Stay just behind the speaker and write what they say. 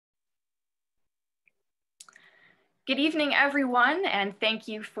Good evening, everyone, and thank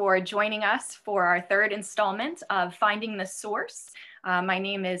you for joining us for our third installment of Finding the Source. My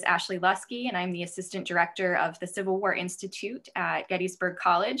name is Ashley Lusky, and I'm the Assistant Director of the Civil War Institute at Gettysburg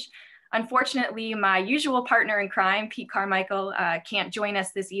College. Unfortunately, my usual partner in crime, Pete Carmichael, can't join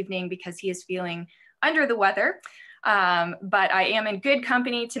us this evening because he is feeling under the weather. But I am in good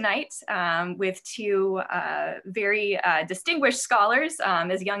company tonight with two very distinguished scholars,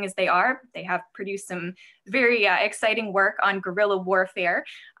 as young as they are. They have produced some very exciting work on guerrilla warfare,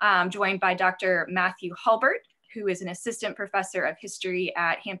 joined by Dr. Matthew Hulbert, who is an assistant professor of history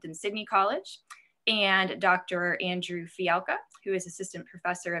at Hampden-Sydney College, and Dr. Andrew Fialka, who is assistant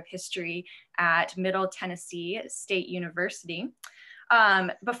professor of history at Middle Tennessee State University.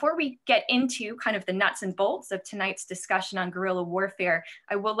 Before we get into kind of the nuts and bolts of tonight's discussion on guerrilla warfare,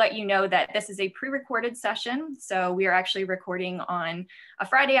 I will let you know that this is a pre-recorded session. So we are actually recording on a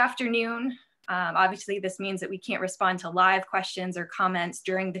Friday afternoon. Obviously, this means that we can't respond to live questions or comments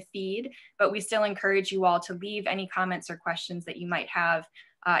during the feed, but we still encourage you all to leave any comments or questions that you might have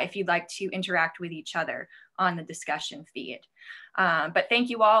if you'd like to interact with each other on the discussion feed. But thank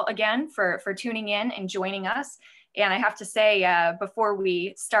you all again for tuning in and joining us. And I have to say, before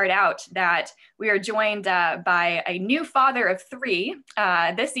we start out, that we are joined by a new father of three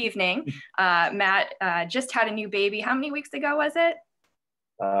this evening. Matt just had a new baby. How many weeks ago was it?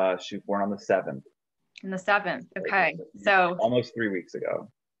 She was born on the 7th. On the 7th, okay. So almost 3 weeks ago.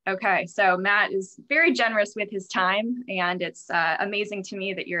 Okay, so Matt is very generous with his time, and it's amazing to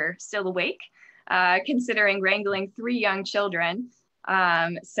me that you're still awake, considering wrangling three young children.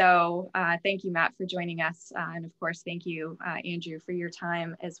 Thank you, Matt, for joining us. And of course, thank you, Andrew, for your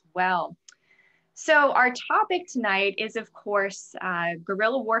time as well. So our topic tonight is, of course,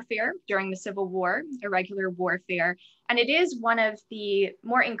 guerrilla warfare during the Civil War, irregular warfare. And it is one of the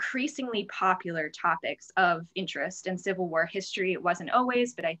more increasingly popular topics of interest in Civil War history. It wasn't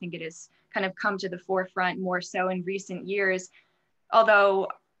always, but I think it has kind of come to the forefront more so in recent years. Although,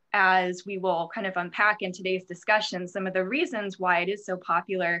 as we will kind of unpack in today's discussion, some of the reasons why it is so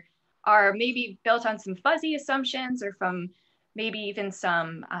popular are maybe built on some fuzzy assumptions or from maybe even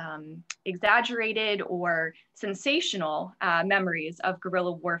some exaggerated or sensational memories of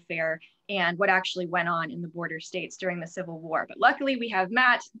guerrilla warfare and what actually went on in the border states during the Civil War. But luckily we have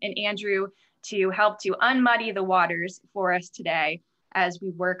Matt and Andrew to help to unmuddy the waters for us today as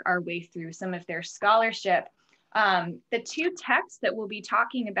we work our way through some of their scholarship. The two texts that we'll be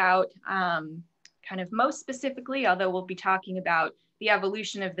talking about kind of most specifically, although we'll be talking about the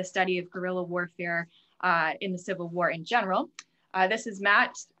evolution of the study of guerrilla warfare in the Civil War in general. This is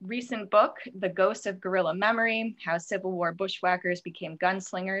Matt's recent book, The Ghost of Guerrilla Memory, How Civil War Bushwhackers Became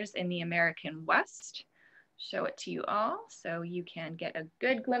Gunslingers in the American West. Show it to you all so you can get a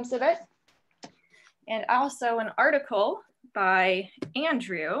good glimpse of it. And also an article by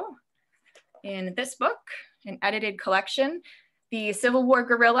Andrew in this book, an edited collection, The Civil War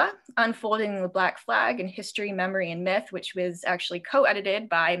Guerrilla, Unfolding the Black Flag in History, Memory, and Myth, which was actually co-edited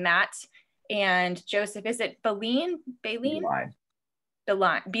by Matt and Joseph. Is it Beline? Beline.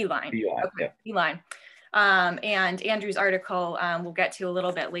 Beline. Okay, yeah. Beline. And Andrew's article, we'll get to a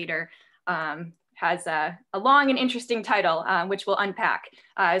little bit later, has a long and interesting title, which we'll unpack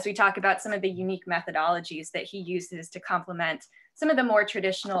as we talk about some of the unique methodologies that he uses to complement some of the more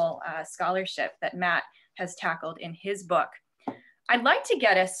traditional scholarship that Matt has tackled in his book. I'd like to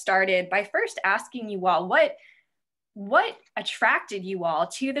get us started by first asking you all what attracted you all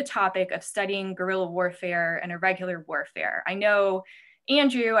to the topic of studying guerrilla warfare and irregular warfare. I know,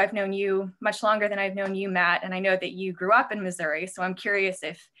 Andrew, I've known you much longer than I've known you, Matt, and I know that you grew up in Missouri, so I'm curious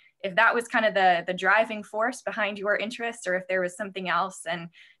if that was kind of the driving force behind your interest or if there was something else. And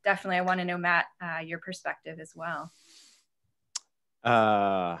definitely I want to know, Matt, your perspective as well. Do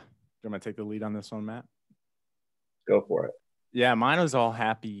you want to take the lead on this one, Matt? Go for it. Yeah, mine was all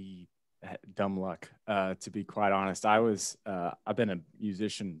happy, dumb luck, to be quite honest. I've been a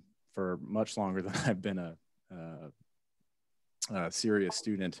musician for much longer than I've been a serious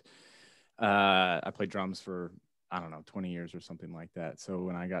student. I played drums for, I don't know, 20 years or something like that. So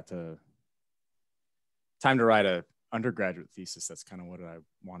when I got time to write a undergraduate thesis, that's kind of what I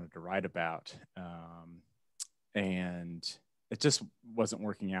wanted to write about. And it just wasn't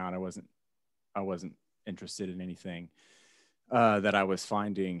working out. I wasn't interested in anything that I was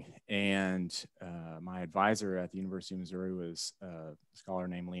finding. And my advisor at the University of Missouri was a scholar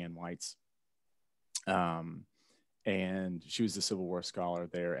named Leanne Weitz. And she was the Civil War scholar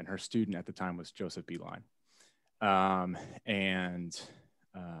there, and her student at the time was Joseph Beline. I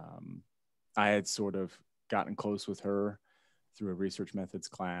had sort of gotten close with her through a research methods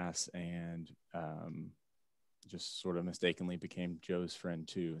class, and just sort of mistakenly became Joe's friend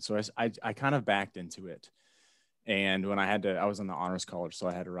too. So I kind of backed into it. And when I was in the honors college, so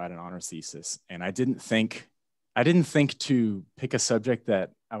I had to write an honors thesis, and I didn't think to pick a subject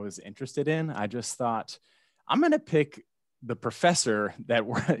that I was interested in. I just thought, I'm going to pick the professor that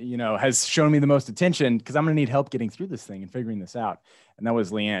has shown me the most attention, because I'm going to need help getting through this thing and figuring this out. And that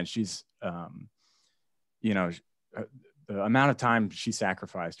was Leanne. She's, the amount of time she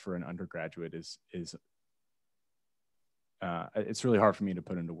sacrificed for an undergraduate is it's really hard for me to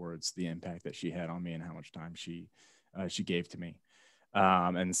put into words the impact that she had on me and how much time she gave to me.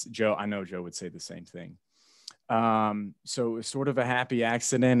 And Joe, I know Joe would say the same thing. So it was sort of a happy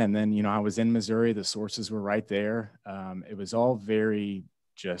accident. And then, I was in Missouri, the sources were right there. It was all very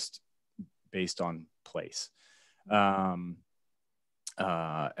just based on place.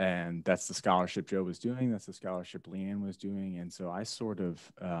 And that's the scholarship Joe was doing. That's the scholarship Leanne was doing. And so I sort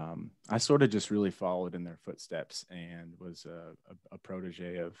of just really followed in their footsteps and was a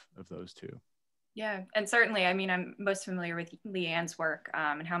protege of those two. Yeah, and certainly, I mean, I'm most familiar with Leanne's work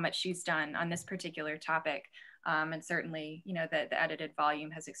and how much she's done on this particular topic. And certainly, the edited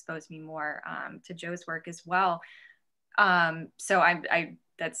volume has exposed me more to Joe's work as well. So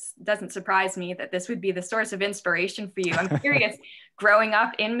that doesn't surprise me that this would be the source of inspiration for you. I'm curious, growing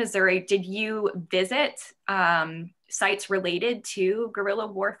up in Missouri, did you visit sites related to guerrilla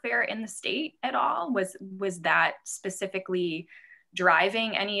warfare in the state at all? Was that specifically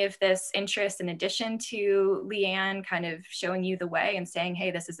driving any of this interest, in addition to Leanne kind of showing you the way and saying,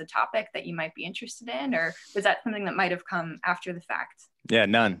 hey, this is a topic that you might be interested in? Or was that something that might have come after the fact? Yeah,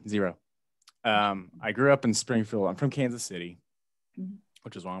 none, zero. I grew up in Springfield. I'm from Kansas City,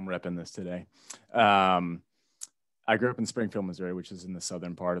 which is why I'm repping this today. I grew up in Springfield, Missouri, which is in the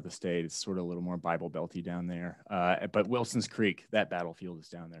southern part of the state. It's sort of a little more Bible belty down there. But Wilson's Creek, that battlefield is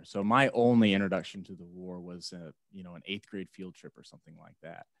down there. So my only introduction to the war was, an 8th grade field trip or something like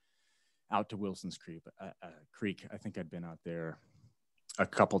that, out to Wilson's Creek. I think I'd been out there a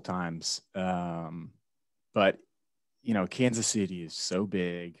couple times. But Kansas City is so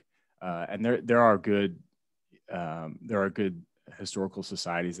big, and there are good historical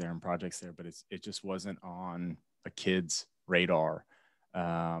societies there and projects there, but it just wasn't on a kid's radar.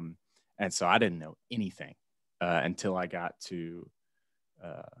 And so I didn't know anything until I got to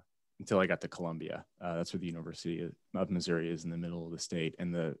Columbia. That's where the University of Missouri is, in the middle of the state.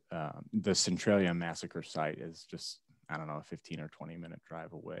 And the Centralia massacre site is just, I don't know, a 15 or 20 minute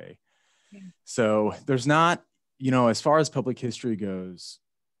drive away. Yeah. So there's not, as far as public history goes,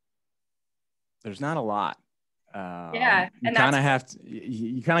 there's not a lot. And you kind of have to,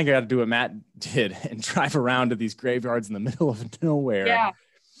 you kind of got to do what Matt did and drive around to these graveyards in the middle of nowhere. Yeah.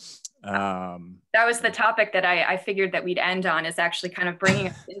 That was the topic that I figured that we'd end on, is actually kind of bringing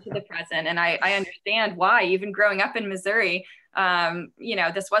us into the present. And I understand why, even growing up in Missouri,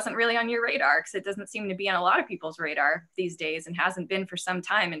 this wasn't really on your radar, because it doesn't seem to be on a lot of people's radar these days, and hasn't been for some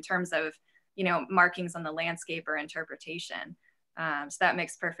time in terms of, markings on the landscape or interpretation. So that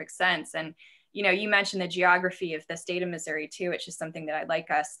makes perfect sense. And you mentioned the geography of the state of Missouri too, which is something that I'd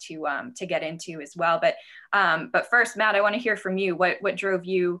like us to get into as well. But first, Matt, I want to hear from you. What drove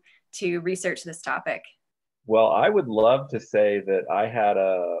you to research this topic? Well, I would love to say that I had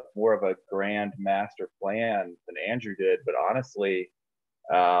more of a grand master plan than Andrew did, but honestly,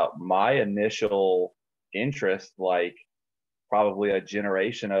 my initial interest, like probably a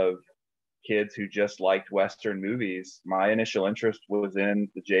generation of kids who just liked Western movies, my initial interest was in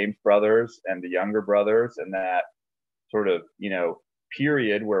the James brothers and the Younger brothers, and that sort of,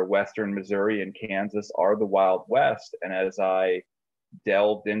 period where Western Missouri and Kansas are the Wild West. And as I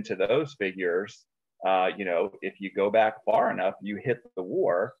delved into those figures, if you go back far enough, you hit the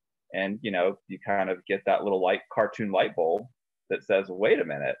war, and, you kind of get that little cartoon light bulb that says, wait a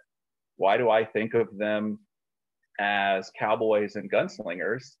minute, why do I think of them as cowboys and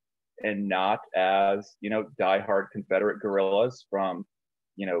gunslingers, and not as, diehard Confederate guerrillas from,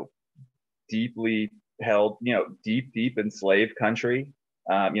 deeply held, deep enslaved country?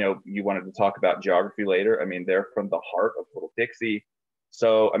 You wanted to talk about geography later. I mean, they're from the heart of Little Dixie.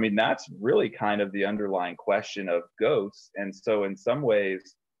 So, I mean, that's really kind of the underlying question of ghosts. And so in some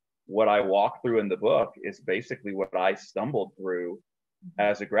ways, what I walk through in the book is basically what I stumbled through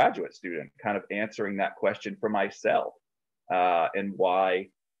as a graduate student, kind of answering that question for myself, and why,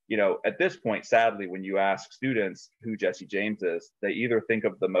 at this point, sadly, when you ask students who Jesse James is, they either think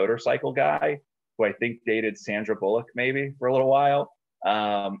of the motorcycle guy, who I think dated Sandra Bullock maybe for a little while,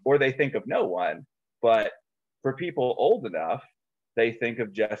 or they think of no one. But for people old enough, they think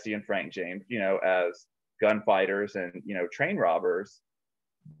of Jesse and Frank James, as gunfighters and, train robbers.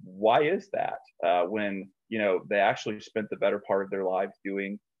 Why is that? When, they actually spent the better part of their lives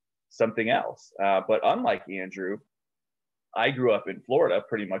doing something else. But unlike Andrew, I grew up in Florida,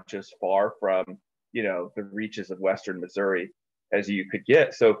 pretty much as far from, the reaches of Western Missouri as you could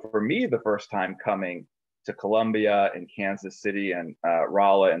get. So for me, the first time coming to Columbia and Kansas City and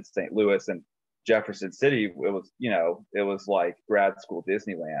Raleigh and St. Louis and Jefferson City, it was like grad school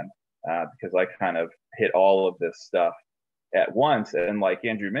Disneyland, because I kind of hit all of this stuff at once. And like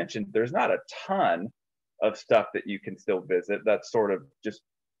Andrew mentioned, there's not a ton of stuff that you can still visit. That's sort of just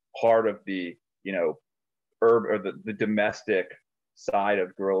part of the, urban or the domestic side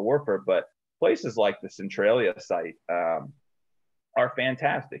of guerrilla warfare. But places like the Centralia site are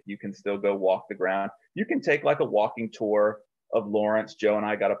fantastic. You can still go walk the ground. You can take like a walking tour of Lawrence. Joe and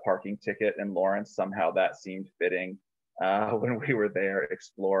I got a parking ticket in Lawrence. Somehow that seemed fitting when we were there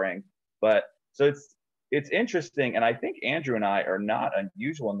exploring. But so it's interesting. And I think Andrew and I are not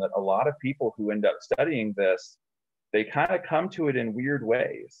unusual in that a lot of people who end up studying this, they kind of come to it in weird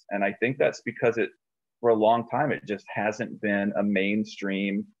ways. And I think that's because for a long time, it just hasn't been a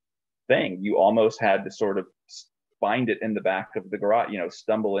mainstream thing. You almost had to sort of find it in the back of the garage,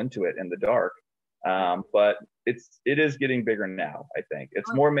 stumble into it in the dark. But it is getting bigger now. I think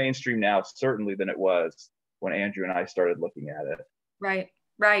it's more mainstream now, certainly, than it was when Andrew and I started looking at it.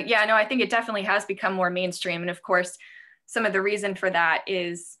 Right. Yeah, no, I think it definitely has become more mainstream. And of course, some of the reason for that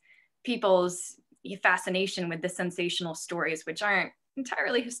is people's fascination with the sensational stories, which aren't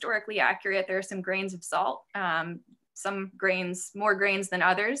entirely historically accurate. There are some grains of salt, some grains, more grains than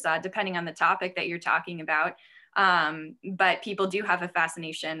others, depending on the topic that you're talking about. But people do have a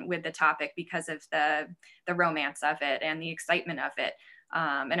fascination with the topic because of the romance of it and the excitement of it.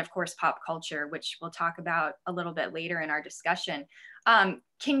 And of course, pop culture, which we'll talk about a little bit later in our discussion.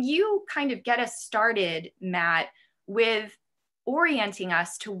 Can you kind of get us started, Matt, with orienting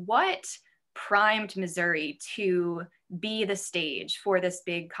us to what primed Missouri to be the stage for this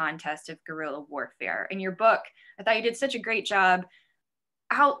big contest of guerrilla warfare? In your book, I thought you did such a great job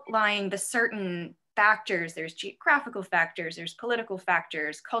outlining the certain factors. There's geographical factors, there's political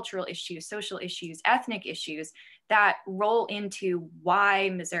factors, cultural issues, social issues, ethnic issues that roll into why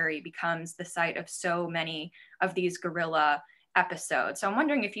Missouri becomes the site of so many of these guerrilla episodes. So I'm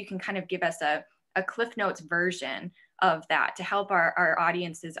wondering if you can kind of give us a Cliff Notes version of that to help our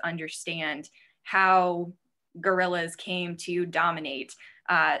audiences understand how guerrillas came to dominate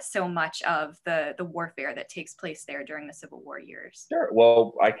so much of the warfare that takes place there during the Civil War years. Sure.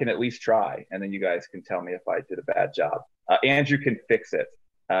 Well, I can at least try, and then you guys can tell me if I did a bad job. Andrew can fix it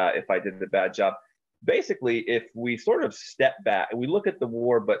if I did a bad job. Basically, if we sort of step back, we look at the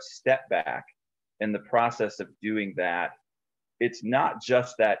war, but step back in the process of doing that, it's not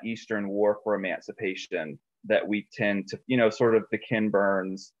just that Eastern War for Emancipation that we tend to, sort of the Ken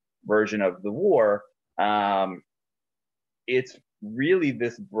Burns version of the war. It's really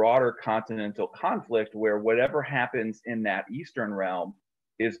this broader continental conflict where whatever happens in that Eastern realm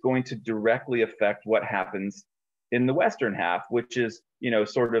is going to directly affect what happens in the Western half, which is,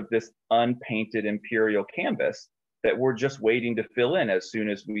 sort of this unpainted imperial canvas that we're just waiting to fill in as soon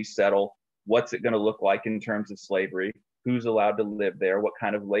as we settle what's it going to look like in terms of slavery, who's allowed to live there, what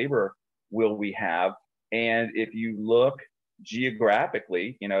kind of labor will we have. And if you look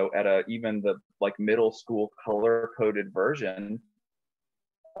geographically, at even the like middle school color coded version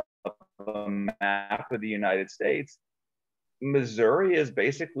of a map of the United States, Missouri is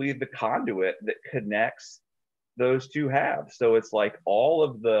basically the conduit that connects those two halves. So it's like all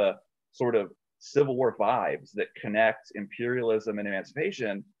of the sort of Civil War vibes that connect imperialism and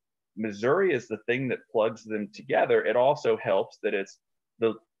emancipation, Missouri is the thing that plugs them together. It also helps that it's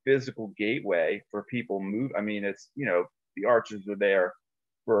the physical gateway for people move. I mean, it's, the archers are there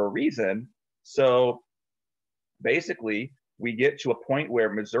for a reason. So basically, we get to a point where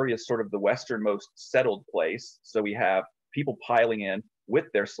Missouri is sort of the westernmost settled place. So we have people piling in with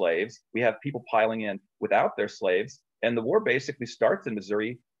their slaves. We have people piling in without their slaves. And the war basically starts in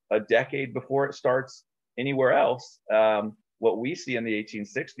Missouri a decade before it starts anywhere else. What we see in the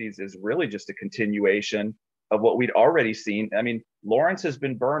 1860s is really just a continuation of what we'd already seen. I mean, Lawrence has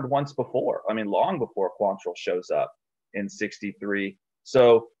been burned once before. I mean, long before Quantrill shows up in 63.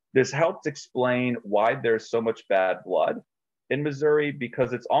 So this helps explain why there's so much bad blood in Missouri,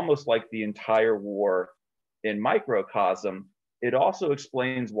 because it's almost like the entire war in microcosm. It also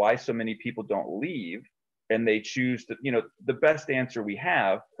explains why so many people don't leave and they choose to, the best answer we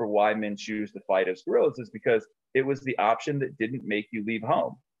have for why men choose to fight as guerrillas is because it was the option that didn't make you leave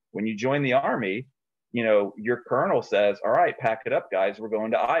home. When you join the army, your colonel says, all right, pack it up, guys. We're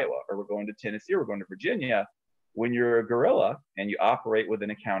going to Iowa, or we're going to Tennessee, or we're going to Virginia. When you're a guerrilla and you operate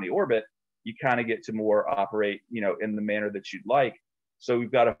within a county orbit, you kind of get to more operate, in the manner that you'd like. So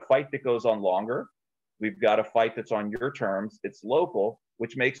we've got a fight that goes on longer. We've got a fight that's on your terms. It's local,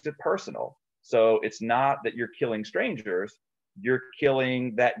 which makes it personal. So it's not that you're killing strangers. You're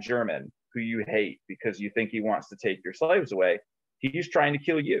killing that German who you hate because you think he wants to take your slaves away. He's trying to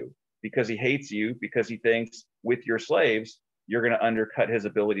kill you because he hates you, because he thinks with your slaves, you're going to undercut his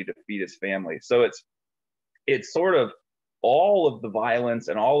ability to feed his family. So it's sort of all of the violence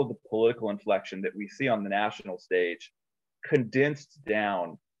and all of the political inflection that we see on the national stage condensed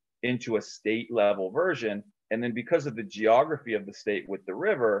down into a state level version. And then because of the geography of the state with the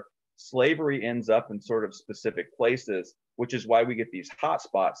river, slavery ends up in sort of specific places, which is why we get these hot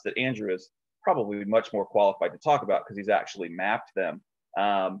spots that Andrew is probably much more qualified to talk about because he's actually mapped them.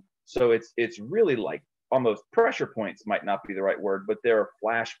 So it's really like almost pressure points might not be the right word, but there are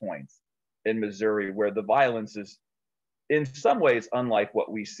flashpoints in Missouri where the violence is in some ways unlike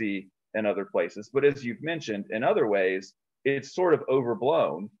what we see in other places. But as you've mentioned, in other ways, it's sort of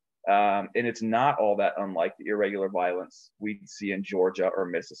overblown. And it's not all that unlike the irregular violence we see in Georgia or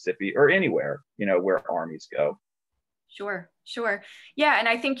Mississippi or anywhere, where armies go. Sure. Yeah. And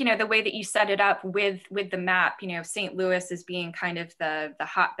I think, the way that you set it up with the map, St. Louis as being kind of the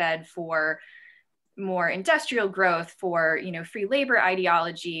hotbed for more industrial growth, for, free labor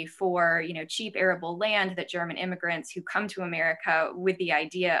ideology, for, cheap arable land that German immigrants who come to America with the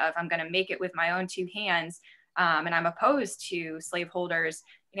idea of, I'm going to make it with my own two hands, and I'm opposed to slaveholders,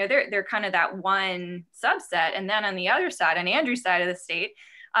 they're kind of that one subset. And then on the other side, on Andrew's side of the state,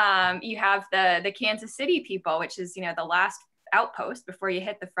 you have the Kansas City people, which is, the last outpost before you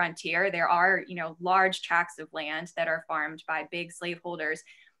hit the frontier. There are, large tracts of land that are farmed by big slaveholders.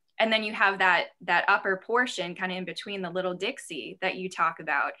 And then you have that upper portion kind of in between the Little Dixie that you talk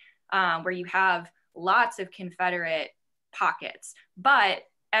about, where you have lots of Confederate pockets. But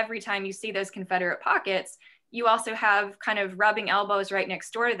every time you see those Confederate pockets, you also have kind of rubbing elbows right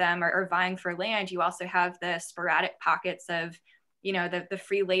next door to them or vying for land. You also have the sporadic pockets of, the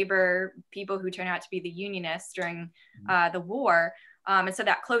free labor people who turn out to be the Unionists during the war. And so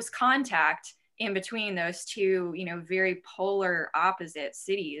that close contact in between those two, very polar opposite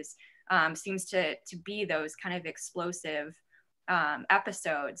cities seems to be those kind of explosive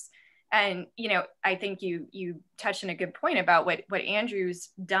episodes. And, I think you touched on a good point about what Andrew's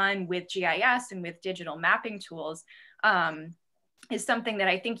done with GIS and with digital mapping tools is something that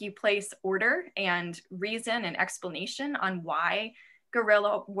I think you place order and reason and explanation on why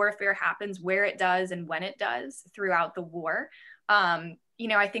guerrilla warfare happens, where it does and when it does throughout the war.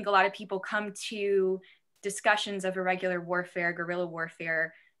 I think a lot of people come to discussions of irregular warfare, guerrilla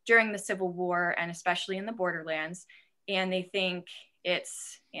warfare during the Civil War, and especially in the borderlands, and they think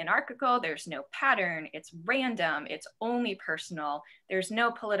it's anarchical, there's no pattern, it's random, it's only personal, there's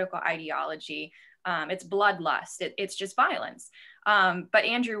no political ideology, it's bloodlust, it's just violence. But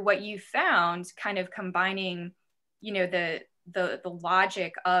Andrew, what you found kind of combining, the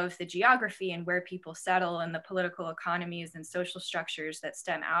logic of the geography and where people settle and the political economies and social structures that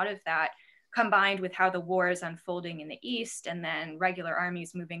stem out of that, combined with how the war is unfolding in the East and then regular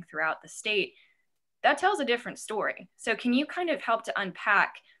armies moving throughout the state, that tells a different story. So can you kind of help to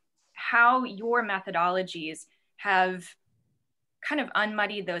unpack how your methodologies have kind of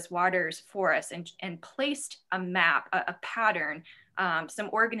unmuddied those waters for us and placed a map, a pattern, some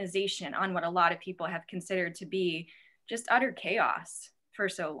organization on what a lot of people have considered to be just utter chaos for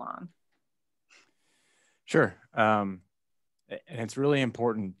so long? Sure. And it's really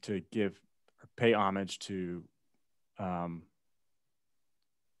important to pay homage to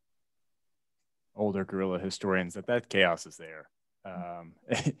older guerrilla historians that chaos is there.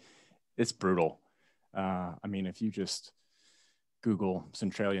 It's brutal. I mean, if you just Google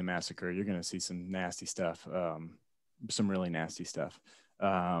Centralia Massacre, you're going to see some nasty stuff, some really nasty stuff.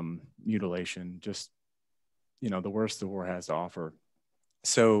 Mutilation, just, the worst the war has to offer.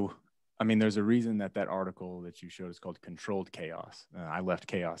 So, I mean, there's a reason that article that you showed is called Controlled Chaos. I left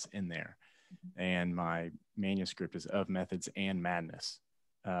chaos in there. And my manuscript is Of Methods and Madness.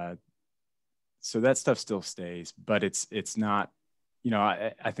 So that stuff still stays, but it's not,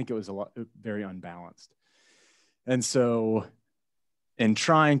 I think it was very unbalanced. And so in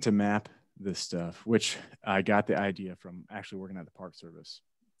trying to map this stuff, which I got the idea from actually working at the Park Service.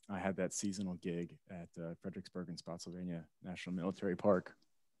 I had that seasonal gig at Fredericksburg and Spotsylvania National Military Park.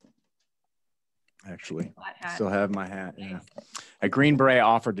 Actually, still have my hat. Yeah, a Green Beret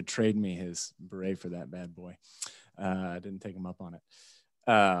offered to trade me his beret for that bad boy. I didn't take him up on it.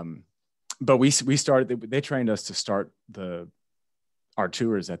 But we started. They trained us to start our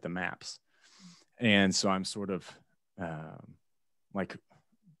tours at the maps, and so I'm sort of like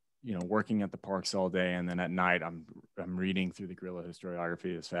working at the parks all day, and then at night I'm reading through the guerrilla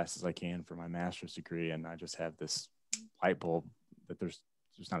historiography as fast as I can for my master's degree, and I just have this light bulb that there's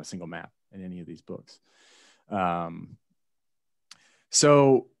not a single map in any of these books.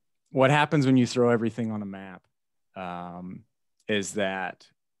 So what happens when you throw everything on a map is that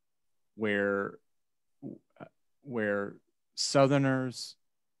where Southerners,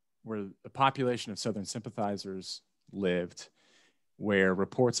 where the population of Southern sympathizers lived, where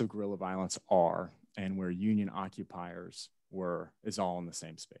reports of guerrilla violence are, and where Union occupiers were, is all in the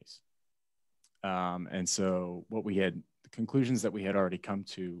same space. And so the conclusions that we had already come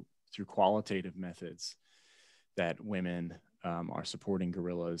to through qualitative methods, that women are supporting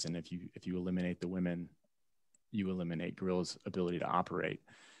guerrillas, and if you eliminate the women, you eliminate guerrillas' ability to operate,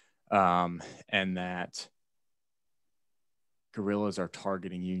 and that guerrillas are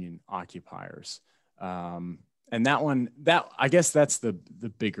targeting Union occupiers. And I guess that's the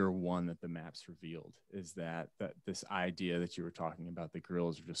bigger one that the maps revealed, is that this idea that you were talking about, the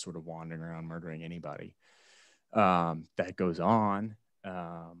guerrillas are just sort of wandering around murdering anybody. That goes on,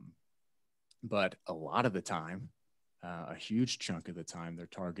 but a lot of the time, a huge chunk of the time, they're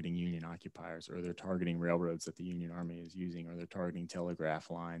targeting Union occupiers, or they're targeting railroads that the Union Army is using, or they're targeting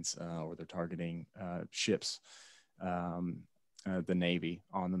telegraph lines, or they're targeting ships, the Navy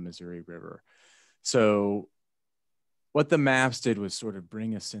on the Missouri River. So what the maps did was sort of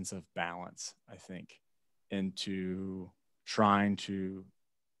bring a sense of balance, I think, into trying to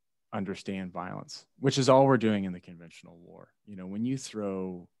understand violence, which is all we're doing in the conventional war. When you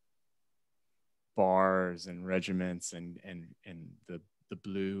throw bars and regiments and the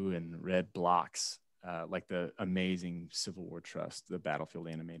blue and red blocks, like the amazing Civil War Trust, the battlefield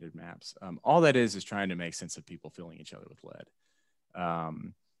animated maps, all that is trying to make sense of people filling each other with lead.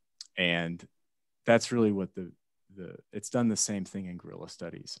 And that's really what it's done the same thing in guerrilla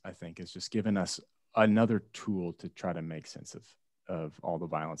studies, I think. It's just given us another tool to try to make sense of all the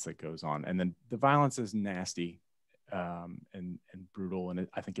violence that goes on. And then the violence is nasty and brutal, and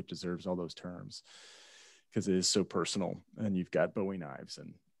I think it deserves all those terms because it is so personal, and you've got Bowie knives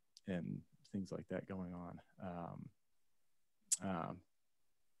and things like that going on.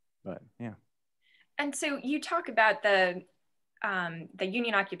 But yeah. And so you talk about the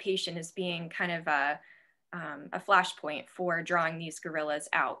Union occupation as being kind of a flashpoint for drawing these guerrillas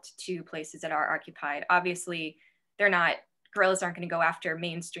out to places that are occupied. Obviously, guerrillas aren't going to go after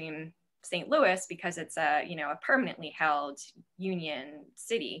mainstream St. Louis because it's a permanently held Union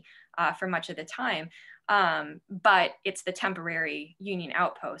city for much of the time. But it's the temporary Union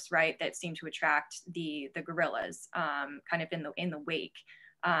outposts, right, that seem to attract the guerrillas kind of in the wake,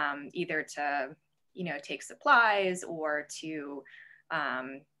 either to take supplies or to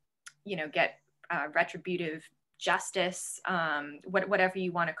get retributive justice, whatever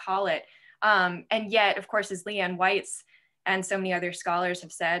you want to call it. And yet, of course, as Leanne White's and so many other scholars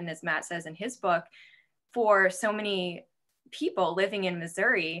have said, and as Matt says in his book, for so many people living in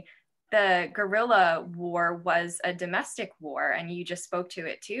Missouri, the guerrilla war was a domestic war. And you just spoke to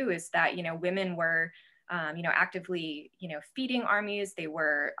it too, is that, women were, actively, feeding armies. They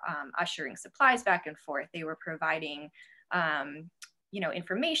were ushering supplies back and forth. They were providing,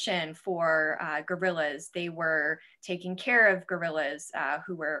 information for guerrillas. They were taking care of guerrillas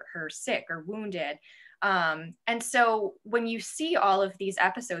who were sick or wounded. And so when you see all of these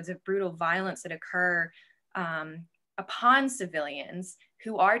episodes of brutal violence that occur upon civilians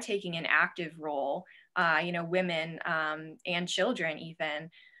who are taking an active role, women and children even,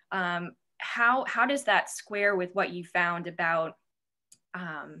 how does that square with what you found about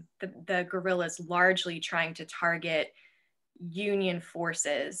the guerrillas largely trying to target Union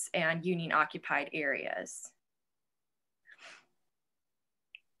forces and Union occupied areas?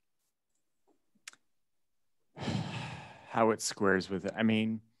 How it squares with it. I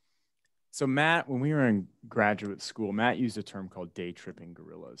mean, so Matt, when we were in graduate school, Matt used a term called day tripping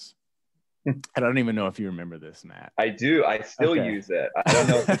guerrillas. I don't even know if you remember this, Matt. I do. I still use it. I don't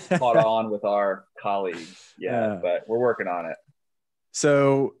know if it's caught on with our colleagues yet, but we're working on it.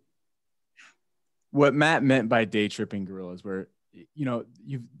 So what Matt meant by day tripping guerrillas were,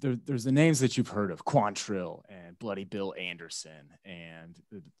 there's the names that you've heard of, Quantrill and Bloody Bill Anderson and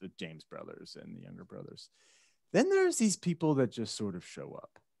the James brothers and the younger brothers. Then there's these people that just sort of show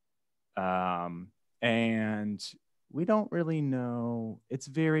up. And we don't really know. It's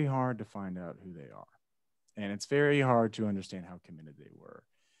very hard to find out who they are. And it's very hard to understand how committed they were.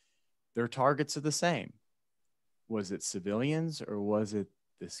 Their targets are the same. Was it civilians, or was it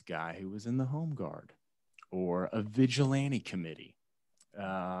this guy who was in the Home Guard, or a vigilante committee,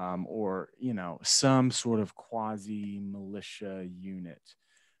 or, some sort of quasi militia unit?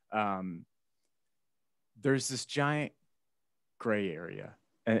 there's this giant gray area.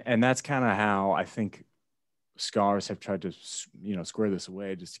 And that's kind of how I think scholars have tried to, square this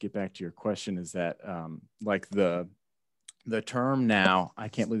away. Just to get back to your question, is that like the term now, I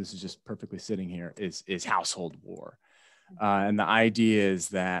can't believe this is just perfectly sitting here, is household war. And the idea is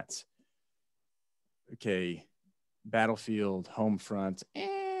that, okay, battlefield, home front,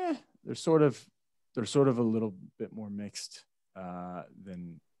 they're sort of a little bit more mixed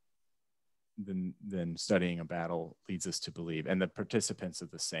than studying a battle leads us to believe, and the participants are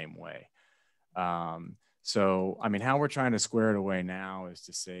the same way. So, I mean, how we're trying to square it away now is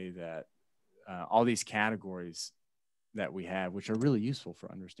to say that all these categories that we have, which are really useful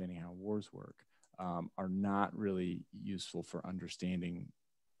for understanding how wars work, are not really useful for understanding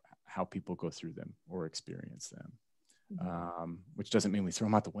how people go through them or experience them. Which doesn't mean we throw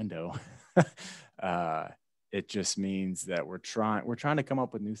them out the window. It just means that we're trying to come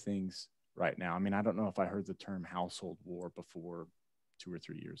up with new things right now. I mean, I don't know if I heard the term household war before 2 or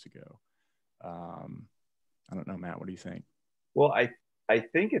 3 years ago. I don't know, Matt, what do you think? Well, I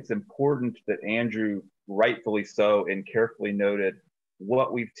think it's important that Andrew, rightfully so, and carefully noted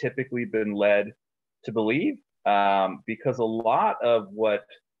what we've typically been led to believe, because a lot of what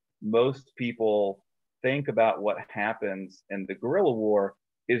most people think about what happens in the guerrilla war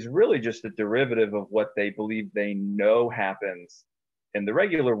is really just a derivative of what they believe they know happens in the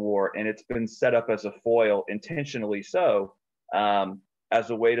regular war, and it's been set up as a foil, intentionally so, as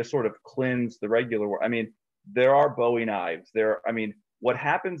a way to sort of cleanse the regular war. I mean, there are Bowie knives. What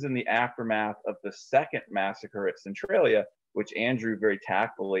happens in the aftermath of the second massacre at Centralia, which Andrew very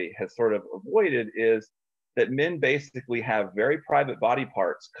tactfully has sort of avoided, is that men basically have very private body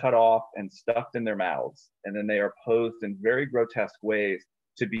parts cut off and stuffed in their mouths, and then they are posed in very grotesque ways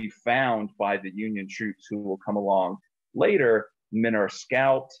to be found by the Union troops who will come along later. Men are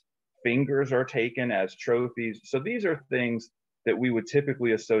scalped, fingers are taken as trophies. So these are things that we would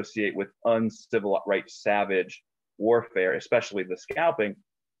typically associate with uncivilized, right, savage warfare, especially the scalping.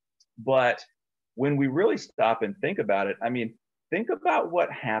 But when we really stop and think about it, I mean, think about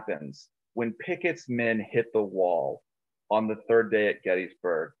what happens when Pickett's men hit the wall on the third day at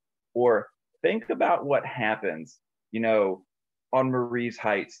Gettysburg, or think about what happens, on Marie's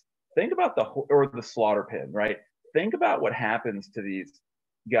Heights. Think about the slaughter pen, right? Think about what happens to these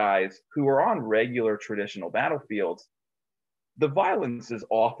guys who are on regular traditional battlefields. The violence is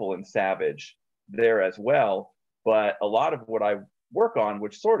awful and savage there as well, but a lot of what I work on,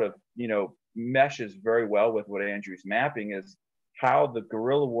 which sort of, meshes very well with what Andrew's mapping, is how the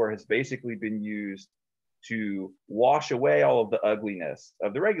guerrilla war has basically been used to wash away all of the ugliness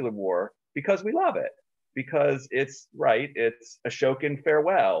of the regular war because we love it, because it's Ashokan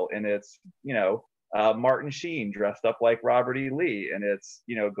farewell, and it's, Martin Sheen dressed up like Robert E. Lee, and it's,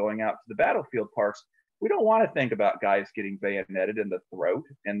 going out to the battlefield parks. We don't want to think about guys getting bayoneted in the throat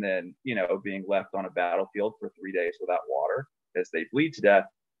and then, being left on a battlefield for 3 days without water as they bleed to death.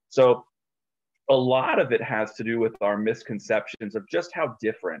 So a lot of it has to do with our misconceptions of just how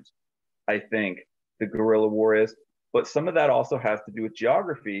different I think the guerrilla war is. But some of that also has to do with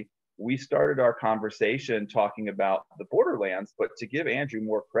geography. We started our conversation talking about the borderlands, but to give Andrew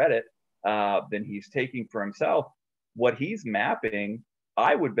more credit than he's taking for himself, what he's mapping,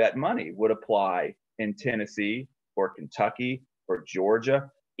 I would bet money would apply in Tennessee or Kentucky or Georgia,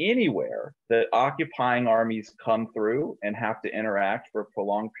 anywhere that occupying armies come through and have to interact for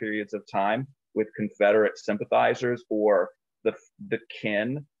prolonged periods of time with Confederate sympathizers or the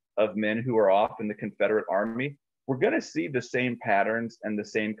kin of men who are off in the Confederate Army. We're going to see the same patterns and the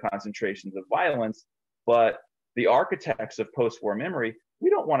same concentrations of violence, but the architects of post-war memory, we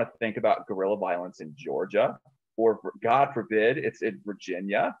don't want to think about guerrilla violence in Georgia, or God forbid it's in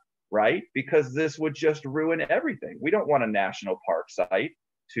Virginia, right? Because this would just ruin everything. We don't want a national park site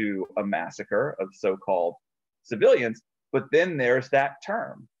to a massacre of so-called civilians. But then there's that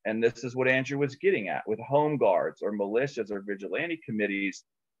term, and this is what Andrew was getting at with home guards or militias or vigilante committees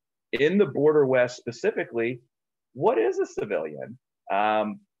in the border West specifically. What is a civilian?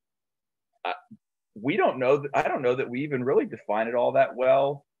 We don't know. I don't know that we even really define it all that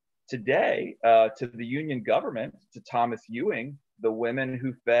well today. To the Union government, to Thomas Ewing, the women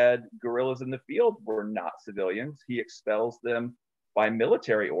who fed guerrillas in the field were not civilians. He expels them by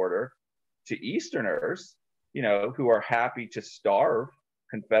military order. To Easterners, who are happy to starve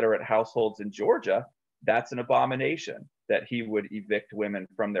Confederate households in Georgia, that's an abomination that he would evict women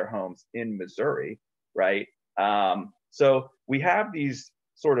from their homes in Missouri, right? So we have these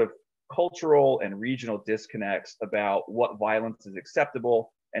sort of cultural and regional disconnects about what violence is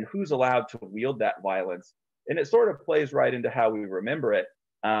acceptable and who's allowed to wield that violence. And it sort of plays right into how we remember it.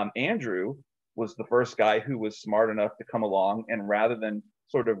 Andrew was the first guy who was smart enough to come along, and rather than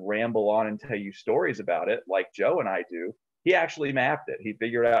sort of ramble on and tell you stories about it like Joe and I do, he actually mapped it. He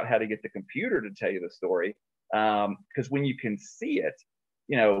figured out how to get the computer to tell you the story. Because when you can see it,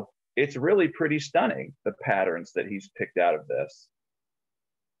 you know, it's really pretty stunning, the patterns that he's picked out of this.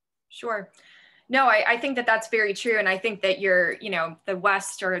 Sure. No, I think that that's very true. And I think that you're, the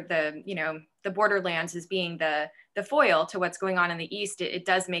West, or the, the borderlands, as being the foil to what's going on in the East, it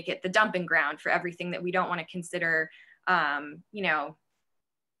does make it the dumping ground for everything that we don't want to consider,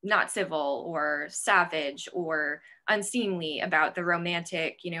 not civil or savage or unseemly about the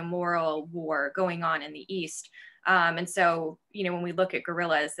romantic, moral war going on in the East. And so, when we look at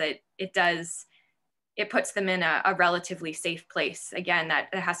guerrillas, that it puts them in a relatively safe place. Again,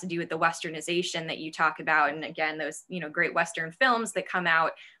 that has to do with the Westernization that you talk about. And again, those, great Western films that come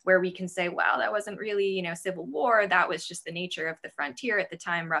out where we can say, well, that wasn't really, civil war. That was just the nature of the frontier at the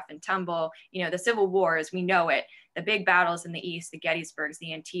time, rough and tumble. The Civil War as we know it, the big battles in the East, the Gettysburgs,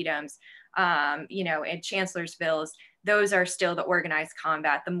 the Antietam's, and Chancellorsville's, those are still the organized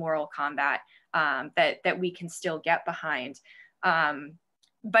combat, the moral combat that we can still get behind.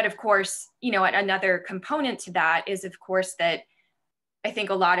 But of course, another component to that is, of course, that I think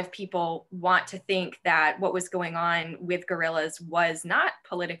a lot of people want to think that what was going on with guerrillas was not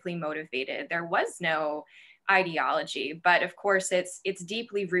politically motivated. There was no ideology, but of course it's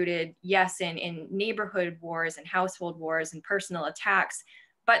deeply rooted, yes, in neighborhood wars and household wars and personal attacks.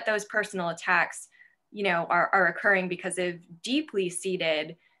 But those personal attacks, are occurring because of deeply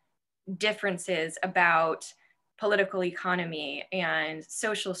seated differences about political economy and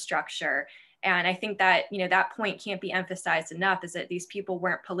social structure. And I think that, that point can't be emphasized enough, is that these people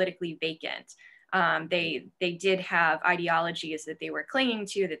weren't politically vacant. They did have ideologies that they were clinging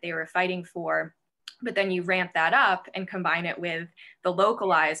to, that they were fighting for. But then you ramp that up and combine it with the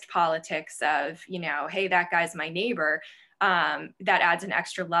localized politics of, hey, that guy's my neighbor. That adds an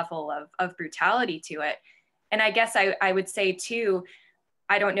extra level of brutality to it. And I guess I would say too,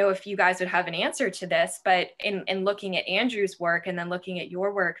 I don't know if you guys would have an answer to this, but in looking at Andrew's work and then looking at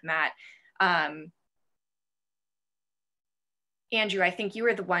your work, Matt, Andrew, I think you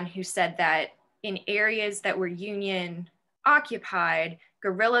were the one who said that in areas that were Union occupied,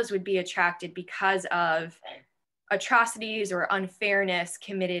 guerrillas would be attracted because of atrocities or unfairness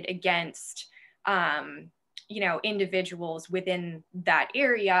committed against, individuals within that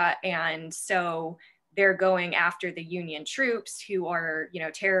area. And so they're going after the Union troops who are,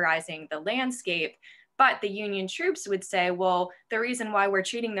 terrorizing the landscape. But the Union troops would say, well, the reason why we're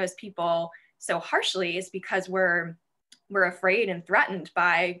treating those people so harshly is because we're afraid and threatened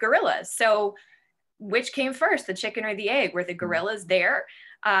by guerrillas. So which came first, the chicken or the egg? Were the guerrillas there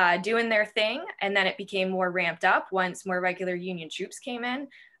doing their thing, and then it became more ramped up once more regular Union troops came in?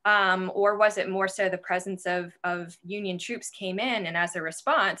 Or was it more so the presence of Union troops came in, and as a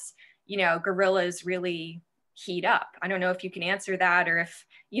response, guerrillas really heat up? I don't know if you can answer that, or if,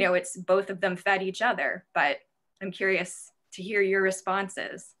 it's both of them fed each other, but I'm curious to hear your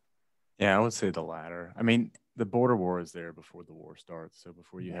responses. Yeah, I would say the latter. I mean, the border war is there before the war starts. So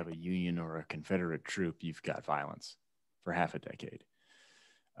before you have a Union or a Confederate troop, you've got violence for half a decade.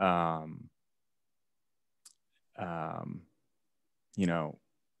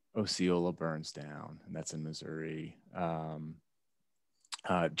 Osceola burns down, and that's in Missouri.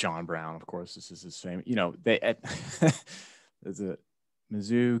 John Brown, of course, this is his famous, there's a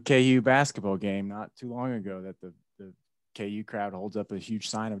Mizzou KU basketball game not too long ago that the KU crowd holds up a huge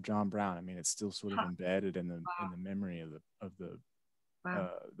sign of John Brown. I mean, it's still sort of embedded in the memory of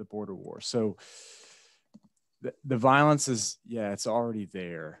the border war. So the violence is, it's already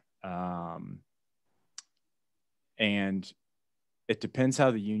there. And it depends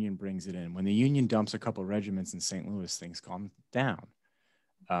how the Union brings it in. When the Union dumps a couple of regiments in St. Louis, things calm down.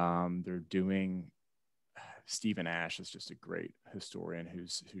 They're doing, Stephen Ash is just a great historian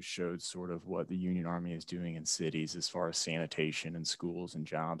who showed sort of what the Union Army is doing in cities as far as sanitation and schools and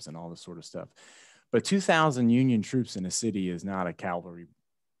jobs and all this sort of stuff. But 2,000 Union troops in a city is not a cavalry,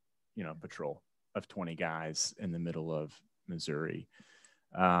 patrol of 20 guys in the middle of Missouri.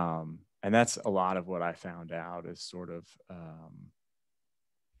 And that's a lot of what I found out is sort of,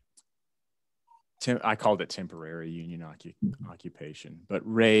 I called it temporary Union occupation, but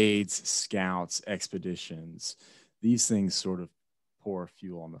raids, scouts, expeditions, these things sort of pour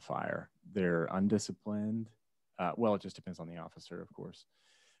fuel on the fire. They're undisciplined. Well, it just depends on the officer, of course,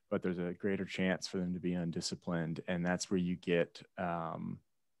 but there's a greater chance for them to be undisciplined. And that's where you get, the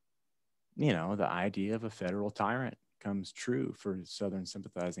idea of a federal tyrant comes true for Southern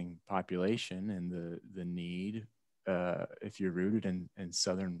sympathizing population, and the need if you're rooted in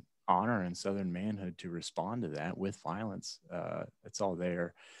Southern honor and Southern manhood, to respond to that with violence. It's all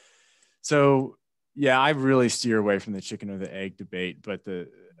there. So yeah, I really steer away from the chicken or the egg debate, but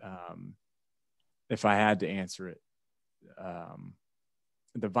if I had to answer it,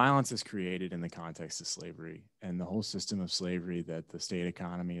 the violence is created in the context of slavery, and the whole system of slavery that the state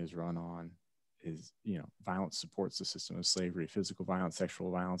economy is run on is, violence supports the system of slavery: physical violence,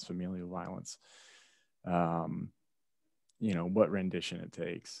 sexual violence, familial violence. What rendition it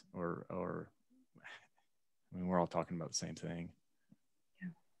takes, or I mean, we're all talking about the same thing.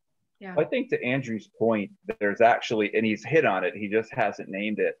 Yeah. I think to Andrew's point, there's actually, and he's hit on it, he just hasn't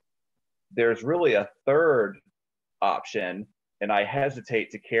named it. There's really a third option, and I hesitate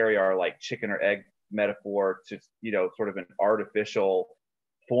to carry our like chicken or egg metaphor to, sort of an artificial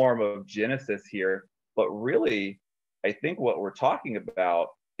form of genesis here. But really, I think what we're talking about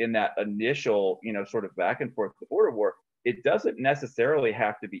in that initial, sort of back and forth border war, it doesn't necessarily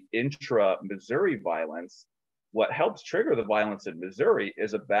have to be intra-Missouri violence. What helps trigger the violence in Missouri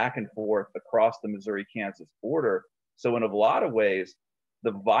is a back and forth across the Missouri-Kansas border. So in a lot of ways,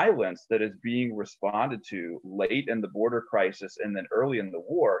 the violence that is being responded to late in the border crisis and then early in the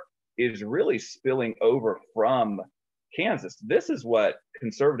war is really spilling over from Kansas. This is what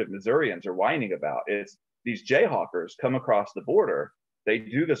conservative Missourians are whining about. It's these Jayhawkers come across the border, they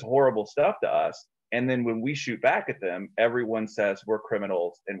do this horrible stuff to us, and then when we shoot back at them, everyone says we're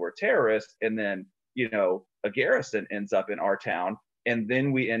criminals and we're terrorists, and then a garrison ends up in our town, and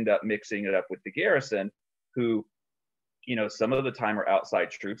then we end up mixing it up with the garrison, who some of the time are outside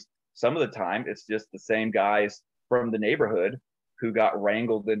troops, some of the time it's just the same guys from the neighborhood who got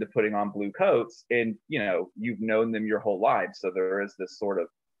wrangled into putting on blue coats, and you've known them your whole life, so there is this sort of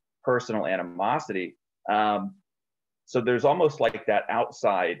personal animosity. So there's almost like that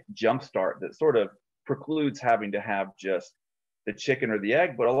outside jumpstart that sort of precludes having to have just the chicken or the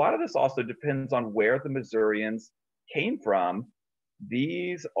egg. But a lot of this also depends on where the Missourians came from.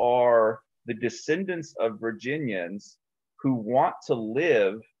 These are the descendants of Virginians who want to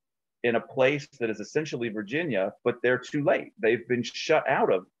live in a place that is essentially Virginia, but they're too late. They've been shut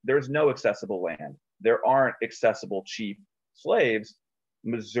out of, there's no accessible land. There aren't accessible cheap slaves.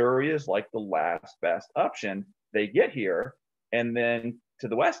 Missouri is like the last best option. They get here, and then to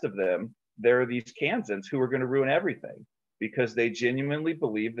the west of them, there are these Kansans who are going to ruin everything, because they genuinely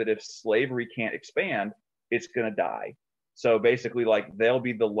believe that if slavery can't expand, it's going to die. So basically, like, they'll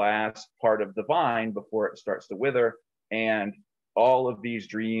be the last part of the vine before it starts to wither. And all of these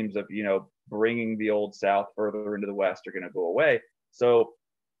dreams of, bringing the old South further into the West are going to go away. So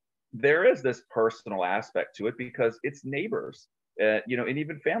there is this personal aspect to it, because it's neighbors, and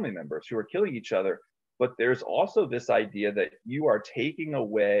even family members who are killing each other. But there's also this idea that you are taking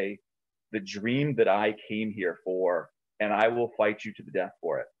away the dream that I came here for, and I will fight you to the death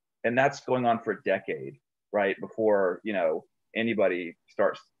for it. And that's going on for a decade, right? Before, anybody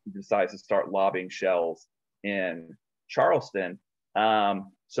decides to start lobbing shells in Charleston.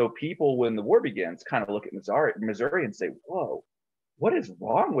 So people, when the war begins, kind of look at Missouri and say, whoa, what is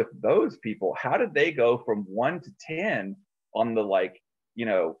wrong with those people? How did they go from 1 to 10 on the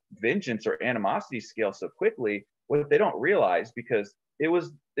vengeance or animosity scale so quickly? What they don't realize, because it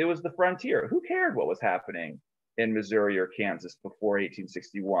was the frontier. Who cared what was happening in Missouri or Kansas before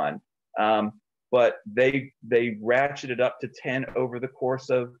 1861? But they ratcheted up to 10 over the course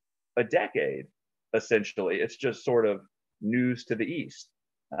of a decade, essentially. It's just sort of news to the East.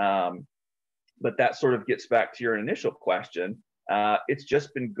 But that sort of gets back to your initial question. It's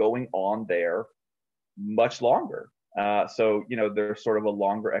just been going on there much longer. So, there's sort of a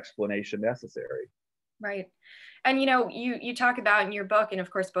longer explanation necessary. Right. And, you talk about in your book, and of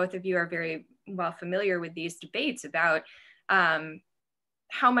course, both of you are very well familiar with these debates about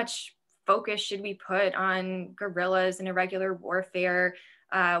how much focus should we put on guerrillas and irregular warfare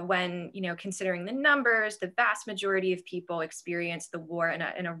when, considering the numbers, the vast majority of people experience the war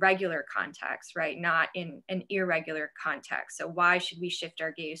in a regular context, right? Not in an irregular context. So why should we shift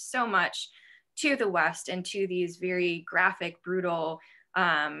our gaze so much to the West and to these very graphic, brutal,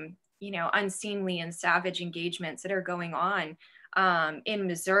 unseemly and savage engagements that are going on in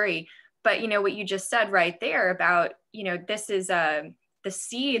Missouri? But, what you just said right there about, this is the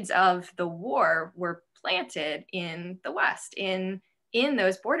seeds of the war were planted in the West, in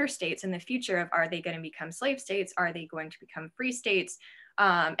those border states, in the future of, are they going to become slave states? Are they going to become free states?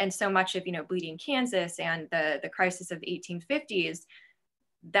 And so much of, Bleeding Kansas and the crisis of the 1850s,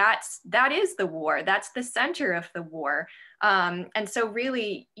 that is the war. That's the center of the war. And so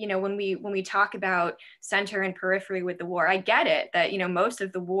really, when we talk about center and periphery with the war, I get it that, most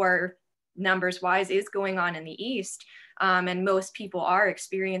of the war numbers wise is going on in the East. And most people are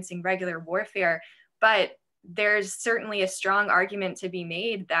experiencing regular warfare, but there's certainly a strong argument to be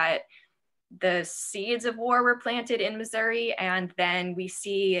made that the seeds of war were planted in Missouri, and then we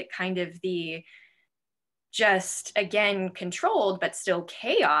see kind of the just, again, controlled but still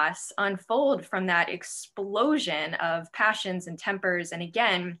chaos unfold from that explosion of passions and tempers, and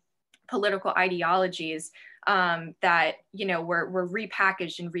again, political ideologies that, you know, were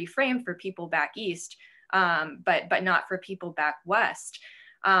repackaged and reframed for people back east, but not for people back west.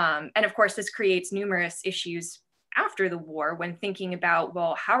 And of course, this creates numerous issues after the war when thinking about,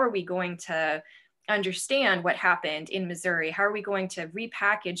 well, how are we going to understand what happened in Missouri? How are we going to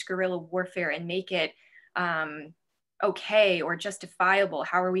repackage guerrilla warfare and make it okay or justifiable?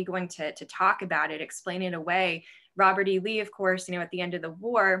 How are we going to talk about it, explain it away? Robert E. Lee, of course, you know, at the end of the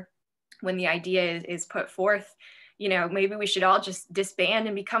war, when the idea is put forth, you know, maybe we should all just disband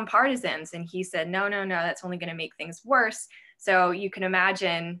and become partisans. And he said, no, that's only going to make things worse. So you can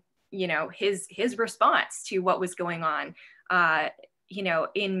imagine, you know, his response to what was going on, you know,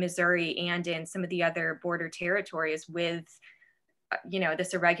 in Missouri and in some of the other border territories with, you know,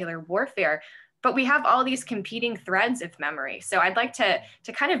 this irregular warfare. But we have all these competing threads of memory. So I'd like to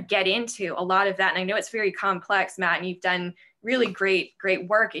kind of get into a lot of that. And I know it's very complex, Matt, and you've done really great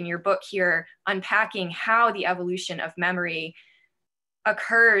work in your book here, unpacking how the evolution of memory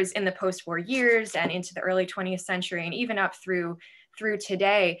occurs in the post-war years and into the early 20th century and even up through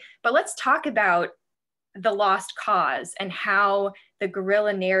today. But let's talk about the lost cause and how the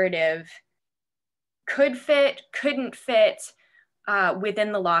guerrilla narrative could fit, couldn't fit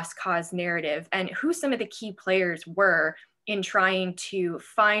within the lost cause narrative, and who some of the key players were in trying to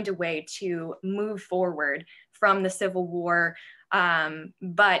find a way to move forward from the Civil War,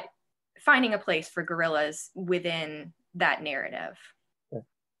 but finding a place for guerrillas within that narrative.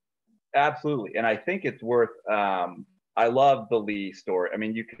 Absolutely. And I think it's worth, I love the Lee story. I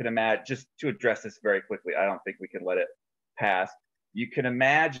mean, you can imagine, just to address this very quickly, I don't think we can let it pass. You can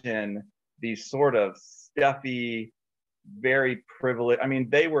imagine these sort of stuffy, very privileged, I mean,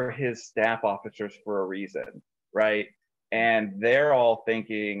 they were his staff officers for a reason, right? And they're all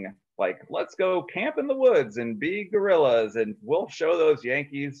thinking, like, let's go camp in the woods and be guerrillas, and we'll show those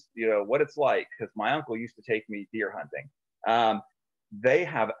Yankees, you know, what it's like, because my uncle used to take me deer hunting. They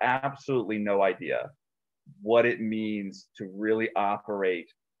have absolutely no idea what it means to really operate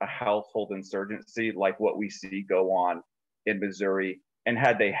a household insurgency like what we see go on in Missouri. And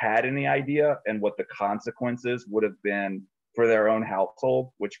had they had any idea and what the consequences would have been for their own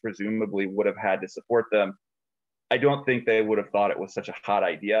household, which presumably would have had to support them, I don't think they would have thought it was such a hot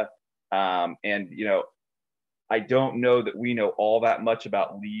idea. And, you know, I don't know that we know all that much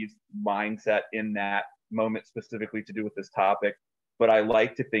about Lee's mindset in that moment specifically to do with this topic, but I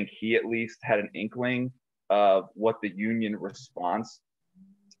like to think he at least had an inkling of what the Union response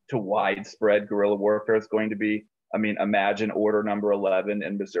to widespread guerrilla warfare is going to be. I mean, imagine Order Number 11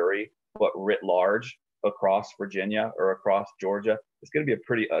 in Missouri, but writ large across Virginia or across Georgia. It's going to be a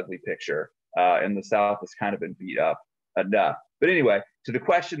pretty ugly picture. And the South has kind of been beat up enough. But anyway, to the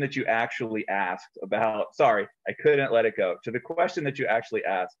question that you actually asked about, sorry, I couldn't let it go. To the question that you actually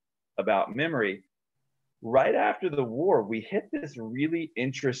asked about memory, right after the war, we hit this really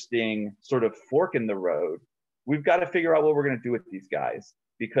interesting sort of fork in the road. We've got to figure out what we're going to do with these guys,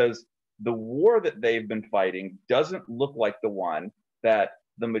 because the war that they've been fighting doesn't look like the one that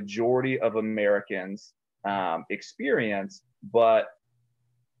the majority of Americans experience, but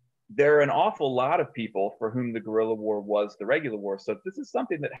there are an awful lot of people for whom the guerrilla war was the regular war. So this is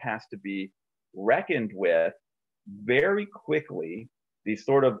something that has to be reckoned with very quickly. These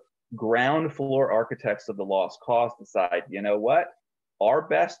sort of ground floor architects of the lost cause decide, you know what, our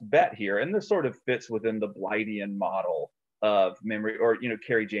best bet here, and this sort of fits within the Blightian model of memory, or, you know,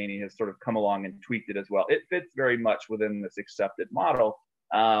 Carrie Janey has sort of come along and tweaked it as well. It fits very much within this accepted model.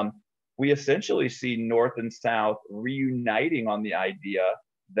 We essentially see North and South reuniting on the idea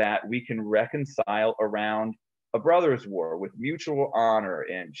that we can reconcile around a brother's war with mutual honor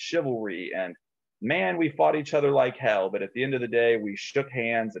and chivalry. And man, we fought each other like hell, but at the end of the day, we shook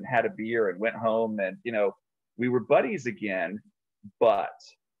hands and had a beer and went home, and, you know, we were buddies again. But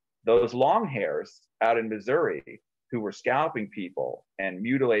those long hairs out in Missouri who were scalping people and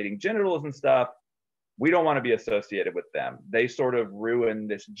mutilating genitals and stuff, we don't want to be associated with them. They sort of ruin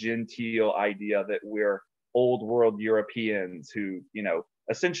this genteel idea that we're old world Europeans who, you know,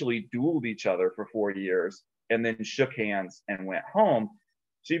 essentially dueled each other for 4 years and then shook hands and went home.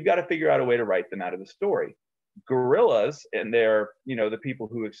 So you've got to figure out a way to write them out of the story. Guerrillas, and they're, you know, the people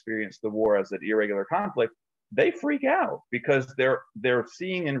who experienced the war as an irregular conflict, they freak out because they're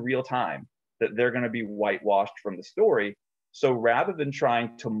seeing in real time that they're going to be whitewashed from the story. So rather than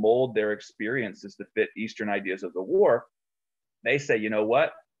trying to mold their experiences to fit Eastern ideas of the war, they say, you know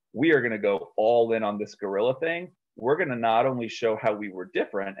what? We are going to go all in on this guerrilla thing. We're going to not only show how we were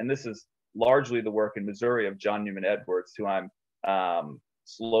different, and this is largely the work in Missouri of John Newman Edwards, who I'm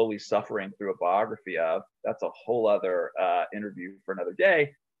slowly suffering through a biography of. That's a whole other interview for another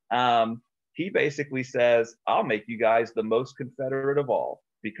day. He basically says, I'll make you guys the most Confederate of all,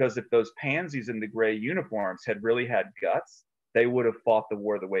 because if those pansies in the gray uniforms had really had guts, they would have fought the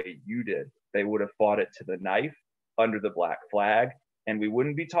war the way you did. They would have fought it to the knife under the black flag, and we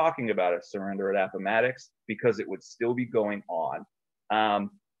wouldn't be talking about a surrender at Appomattox because it would still be going on.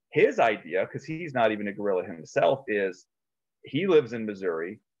 His idea, because he's not even a guerrilla himself, is he lives in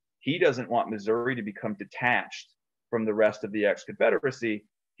Missouri. He doesn't want Missouri to become detached from the rest of the ex-Confederacy.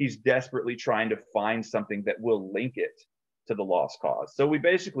 He's desperately trying to find something that will link it to the lost cause. So we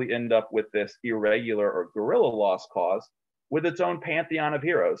basically end up with this irregular or guerrilla lost cause with its own pantheon of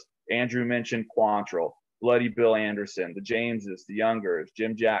heroes. Andrew mentioned Quantrill, Bloody Bill Anderson, the Jameses, the Youngers,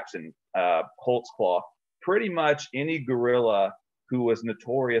 Jim Jackson, Holtzclaw. Pretty much any guerrilla who was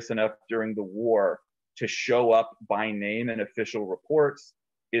notorious enough during the war to show up by name in official reports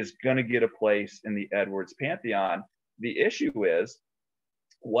is going to get a place in the Edwards pantheon. The issue is,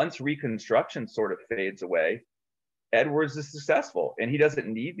 once Reconstruction sort of fades away, Edwards is successful and he doesn't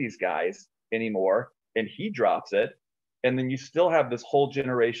need these guys anymore, and he drops it. And then you still have this whole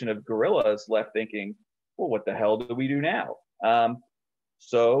generation of guerrillas left thinking, well, what the hell do we do now?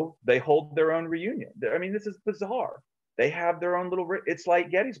 So they hold their own reunion. I mean, this is bizarre. They have their own little, it's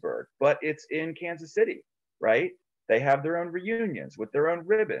like Gettysburg, but it's in Kansas City, right? They have their own reunions with their own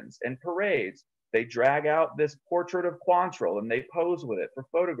ribbons and parades. They drag out this portrait of Quantrill and they pose with it for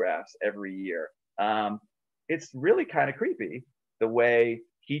photographs every year. It's really kind of creepy the way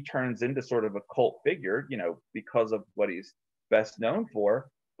he turns into sort of a cult figure, you know, because of what he's best known for.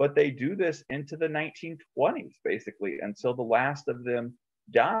 But they do this into the 1920s, basically, until the last of them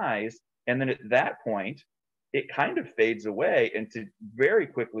dies. And then at that point, it kind of fades away. And to very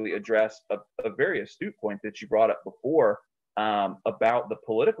quickly address a very astute point that you brought up before about the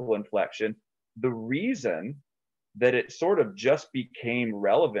political inflection, the reason that it sort of just became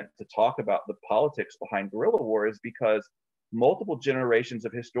relevant to talk about the politics behind guerrilla war is because multiple generations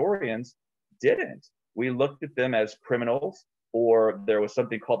of historians didn't. We looked at them as criminals, or there was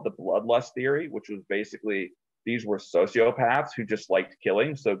something called the bloodlust theory, which was basically these were sociopaths who just liked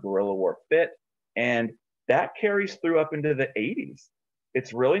killing, so guerrilla war fit. And that carries through up into the 80s.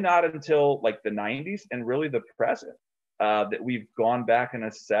 It's really not until like the 90s and really the present that we've gone back and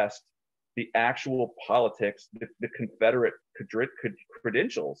assessed the actual politics, the Confederate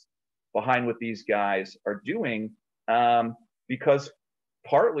credentials behind what these guys are doing, because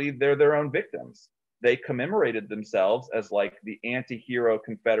partly they're their own victims. They commemorated themselves as like the anti-hero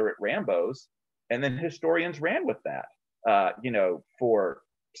Confederate Rambos, and then historians ran with that, for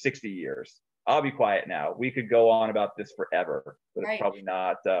 60 years. I'll be quiet now. We could go on about this forever, but It's probably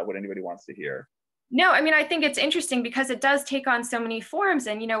not what anybody wants to hear. No, I mean, I think it's interesting because it does take on so many forms.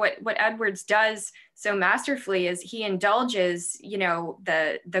 And, what Edwards does so masterfully is he indulges,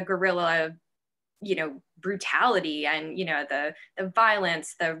 the guerrilla, brutality and, the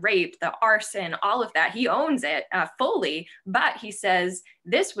violence, the rape, the arson, all of that. He owns it fully, but he says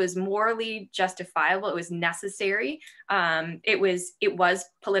this was morally justifiable. It was necessary. It was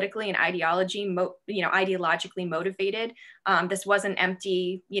politically and ideologically motivated. This wasn't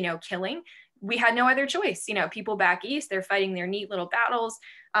empty, killing. We had no other choice. People back east, they're fighting their neat little battles.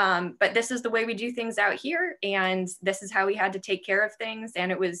 But this is the way we do things out here. And this is how we had to take care of things.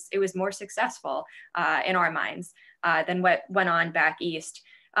 And it was more successful in our minds than what went on back east.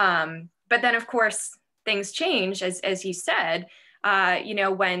 But then, of course, things change, as he said,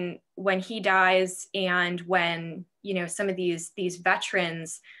 when he dies and when, some of these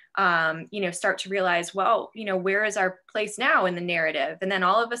veterans start to realize, well, where is our place now in the narrative? And then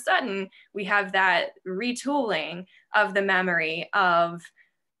all of a sudden we have that retooling of the memory of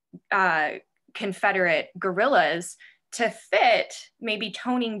Confederate guerrillas to fit, maybe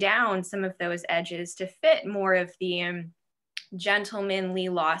toning down some of those edges to fit more of the gentlemanly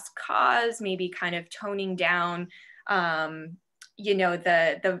lost cause, maybe kind of toning down, the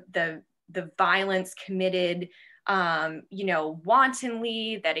violence committed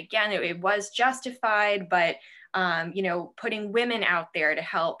wantonly, that again, it was justified, but, putting women out there to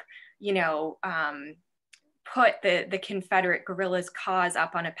help, put the Confederate guerrillas' cause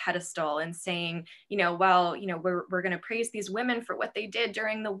up on a pedestal and saying, well, we're going to praise these women for what they did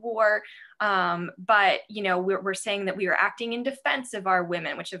during the war, but we're saying that we are acting in defense of our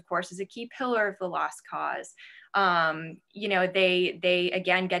women, which of course is a key pillar of the lost cause. They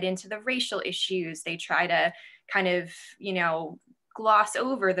again get into the racial issues. They try to kind of gloss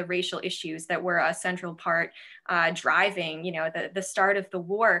over the racial issues that were a central part driving the start of the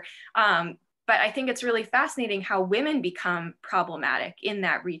war. But I think it's really fascinating how women become problematic in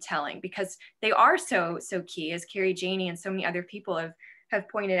that retelling, because they are so key, as Carrie Janey and so many other people have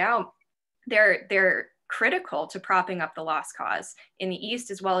pointed out. They're critical to propping up the lost cause in the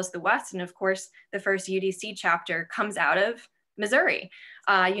East as well as the West. And of course, the first UDC chapter comes out of Missouri,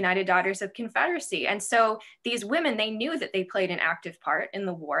 United Daughters of Confederacy. And so these women, they knew that they played an active part in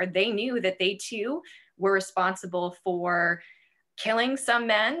the war. They knew that they too were responsible for killing some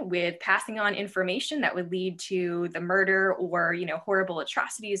men, with passing on information that would lead to the murder or horrible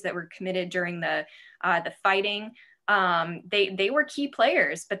atrocities that were committed during the fighting. They were key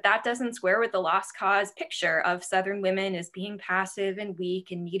players, but that doesn't square with the lost cause picture of Southern women as being passive and weak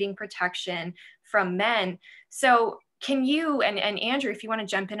and needing protection from men. So can you, and Andrew, if you want to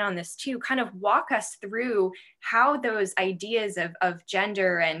jump in on this too, kind of walk us through how those ideas of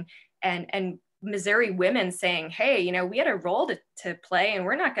gender and Missouri women saying, hey, we had a role to play and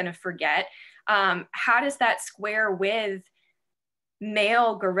we're not going to forget. How does that square with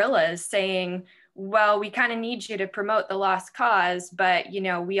male guerrillas saying, well, we kind of need you to promote the lost cause, but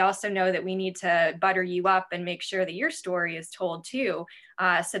we also know that we need to butter you up and make sure that your story is told too,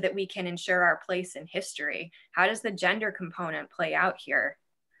 so that we can ensure our place in history? How does the gender component play out here?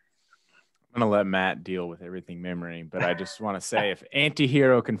 I'm going to let Matt deal with everything memory, but I just want to say, if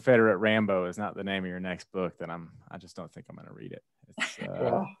Anti-Hero Confederate Rambo is not the name of your next book, then I just don't think I'm going to read it.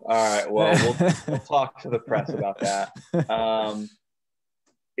 Well, all right. Well, we'll talk to the press about that.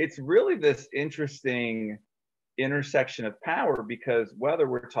 It's really this interesting intersection of power, because whether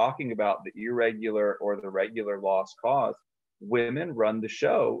we're talking about the irregular or the regular lost cause, women run the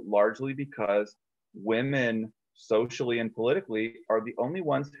show largely because women socially and politically are the only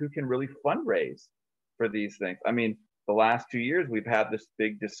ones who can really fundraise for these things. I mean, the last 2 years, we've had this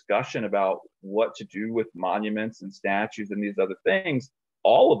big discussion about what to do with monuments and statues and these other things.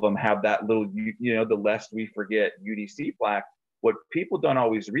 All of them have that little, the Lest We Forget UDC plaque. What people don't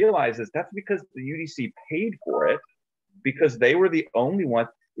always realize is that's because the UDC paid for it, because they were the only ones.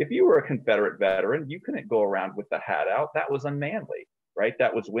 If you were a Confederate veteran, you couldn't go around with the hat out. That was unmanly, right?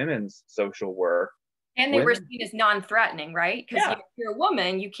 That was women's social work. And they were seen as non-threatening, right? Because if you're a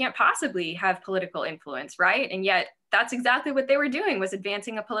woman, you can't possibly have political influence, right? And yet that's exactly what they were doing, was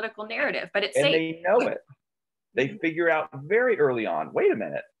advancing a political narrative. But it's safe. And they know it. They figure out very early on, wait a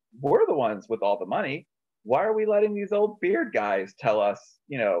minute, we're the ones with all the money. Why are we letting these old beard guys tell us,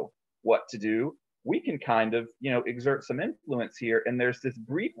 what to do? We can kind of, exert some influence here. And there's this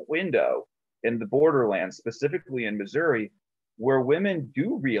brief window in the borderlands, specifically in Missouri, where women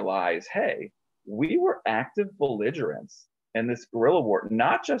do realize, hey, we were active belligerents in this guerrilla war,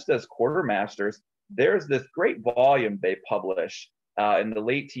 not just as quartermasters. There's this great volume they publish in the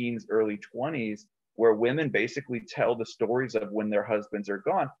late teens, early 20s, where women basically tell the stories of when their husbands are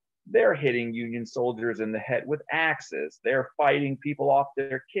gone. They're hitting Union soldiers in the head with axes. They're fighting people off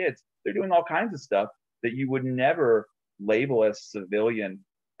their kids. They're doing all kinds of stuff that you would never label as civilian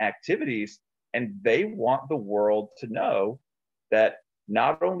activities. And they want the world to know that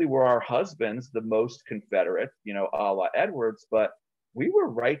not only were our husbands the most Confederate, a la Edwards, but we were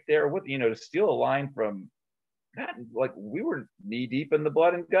right there with, to steal a line from that, like we were knee deep in the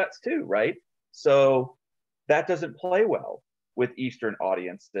blood and guts too, right? So that doesn't play well with Eastern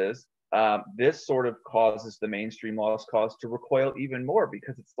audiences. This sort of causes the mainstream lost cause to recoil even more,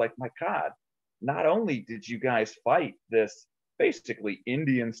 because it's like, my God, not only did you guys fight this basically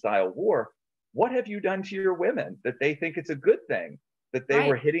Indian style war, what have you done to your women that they think it's a good thing that they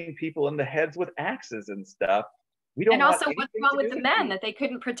were hitting people in the heads with axes and stuff? We don't. And also, what's wrong with the men that they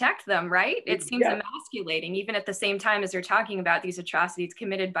couldn't protect them, right? It seems emasculating, even at the same time as they're talking about these atrocities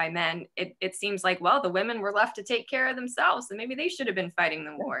committed by men. It seems like, well, the women were left to take care of themselves, and maybe they should have been fighting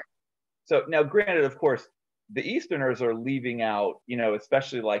the war. So now, granted, of course, the Easterners are leaving out,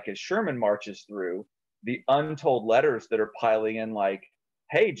 especially like as Sherman marches through, the untold letters that are piling in, like,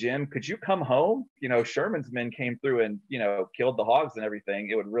 hey, Jim, could you come home? Sherman's men came through and, killed the hogs and everything.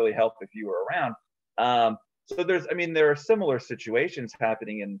 It would really help if you were around. So there are similar situations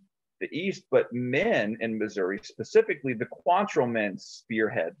happening in the East, but men in Missouri, specifically the Quantrill men,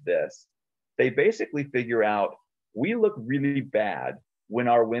 spearhead this. They basically figure out, we look really bad when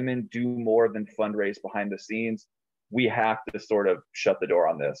our women do more than fundraise behind the scenes, we have to sort of shut the door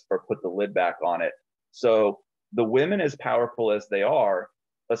on this or put the lid back on it. So the women, as powerful as they are,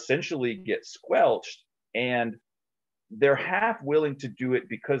 essentially get squelched, and they're half willing to do it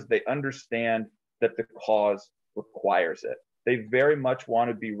because they understand that the cause requires it. They very much want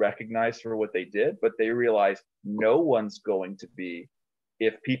to be recognized for what they did, but they realize no one's going to be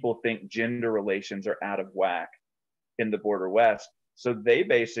if people think gender relations are out of whack in the border West. So they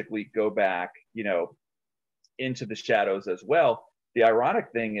basically go back, into the shadows as well. The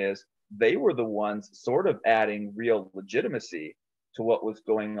ironic thing is they were the ones sort of adding real legitimacy to what was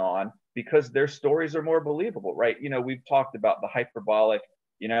going on because their stories are more believable, right? We've talked about the hyperbolic,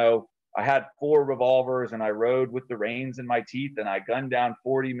 I had 4 revolvers and I rode with the reins in my teeth and I gunned down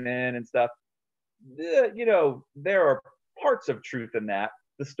 40 men and stuff. There are parts of truth in that.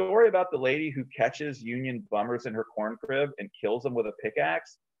 The story about the lady who catches Union bummers in her corn crib and kills them with a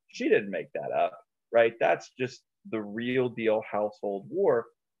pickaxe, she didn't make that up, right? That's just the real deal household war.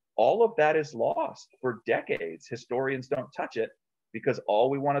 All of that is lost for decades. Historians don't touch it because all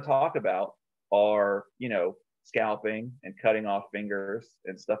we want to talk about are, scalping and cutting off fingers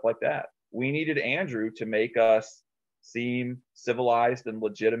and stuff like that. We needed Andrew to make us seem civilized and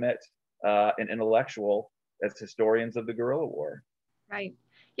legitimate and intellectual as historians of the guerrilla war. Right.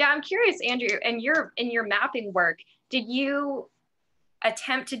 Yeah, I'm curious, Andrew, in your mapping work, did you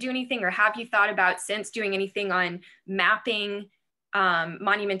attempt to do anything, or have you thought about since doing anything on mapping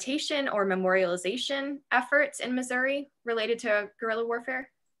monumentation or memorialization efforts in Missouri related to guerrilla warfare?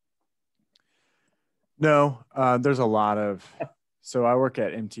 No, there's a lot of, so I work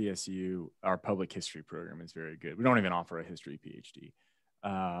at MTSU. Our public history program is very good. We don't even offer a history PhD.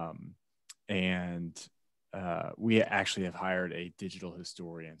 We actually have hired a digital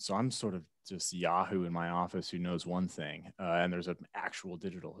historian. So I'm sort of just Yahoo in my office who knows one thing. And there's an actual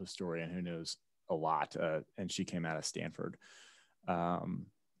digital historian who knows a lot. And she came out of Stanford,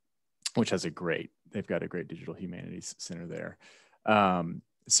 which has they've got a great digital humanities center there.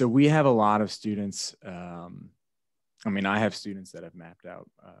 So we have a lot of students. I have students that have mapped out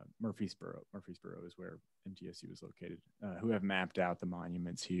Murfreesboro. Murfreesboro is where MTSU is located, who have mapped out the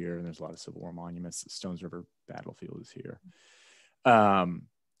monuments here. And there's a lot of Civil War monuments. The Stones River Battlefield is here.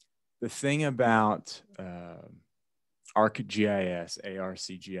 The thing about ArcGIS,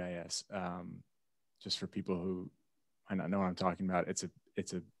 ARCGIS, just for people who might not know what I'm talking about, it's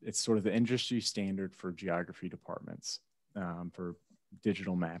sort of the industry standard for geography departments for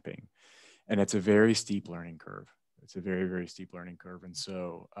digital mapping. And it's a very steep learning curve. It's a very, very steep learning curve. And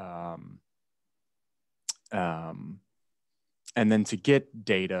so, and then to get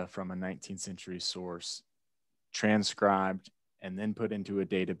data from a 19th century source transcribed and then put into a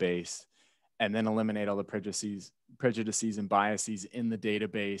database and then eliminate all the prejudices and biases in the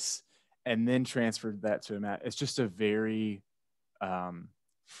database and then transfer that to a map. It's just a very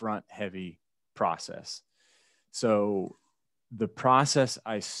front heavy process. So the process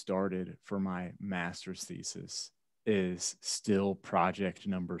I started for my master's thesis is still project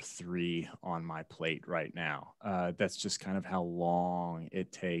number 3 on my plate right now. That's just kind of how long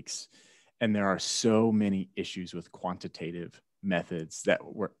it takes. And there are so many issues with quantitative methods that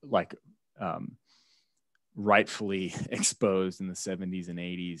were rightfully exposed in the 70s and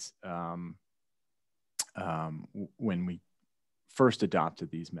 80s when we first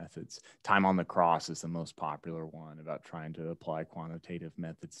adopted these methods. Time on the Cross is the most popular one about trying to apply quantitative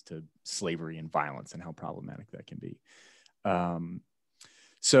methods to slavery and violence and how problematic that can be.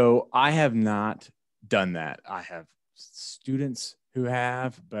 So I have not done that. I have students who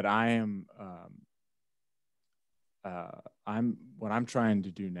have, but what I'm trying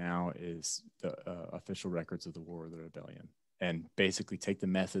to do now is the official records of the War of the Rebellion, and basically take the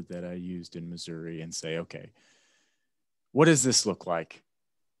method that I used in Missouri and say, okay, what does this look like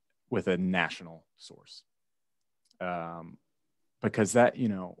with a national source? Because that,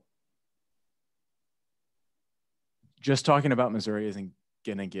 just talking about Missouri isn't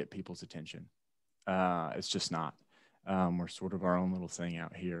going to get people's attention. It's just not. We're sort of our own little thing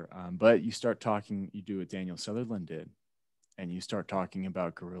out here. But you start talking, you do what Daniel Sutherland did, and you start talking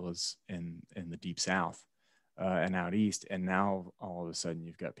about guerrillas in the Deep South and out east, and now all of a sudden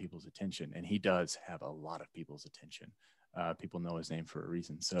you've got people's attention, and he does have a lot of people's attention. People know his name for a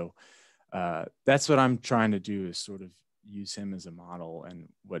reason. So that's what I'm trying to do, is sort of use him as a model and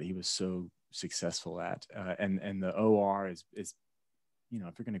what he was so successful at. And the OR is, if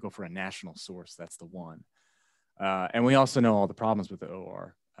you're going to go for a national source, that's the one. And we also know all the problems with the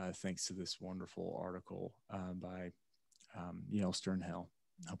OR, thanks to this wonderful article by Yale Sternhell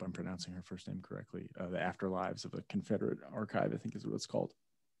I hope I'm pronouncing her first name correctly, the Afterlives of a Confederate Archive, I think is what it's called.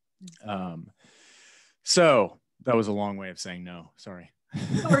 So that was a long way of saying no, sorry.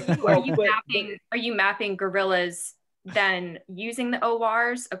 So are you mapping guerrillas then using the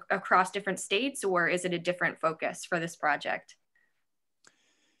ORs across different states, or is it a different focus for this project?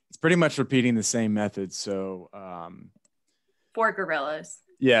 It's pretty much repeating the same method. So for guerrillas.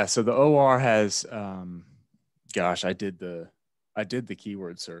 Yeah, so the OR has, gosh, I did the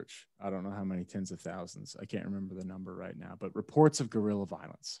keyword search. I don't know how many tens of thousands. I can't remember the number right now, but reports of guerrilla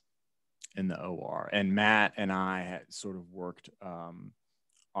violence in the OR. And Matt and I had sort of worked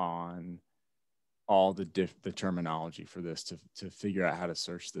on all the terminology for this to figure out how to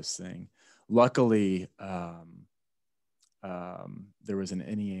search this thing. Luckily, there was an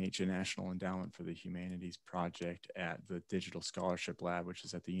NEH, a National Endowment for the Humanities project at the Digital Scholarship Lab, which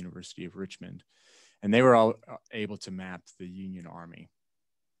is at the University of Richmond. And they were all able to map the Union Army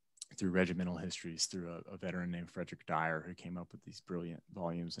through regimental histories through a veteran named Frederick Dyer, who came up with these brilliant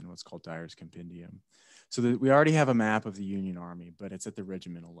volumes in what's called Dyer's Compendium. So that we already have a map of the Union Army, but it's at the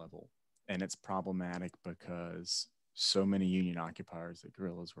regimental level. And it's problematic because so many Union occupiers that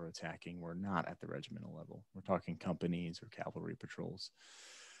guerrillas were attacking were not at the regimental level. We're talking companies or cavalry patrols.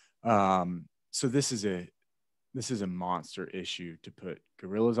 So this is a monster issue to put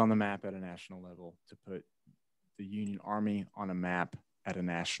guerrillas on the map at a national level, to put the Union Army on a map at a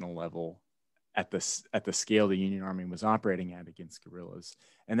national level at the scale the Union Army was operating at against guerrillas.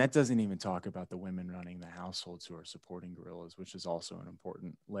 And that doesn't even talk about the women running the households who are supporting guerrillas, which is also an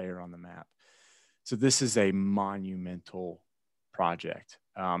important layer on the map. So this is a monumental project.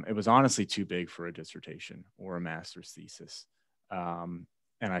 It was honestly too big for a dissertation or a master's thesis. And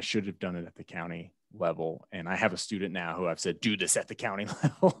I should have done it at the county level. And I have a student now who I've said, do this at the county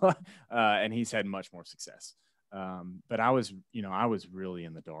level. And he's had much more success. But I was really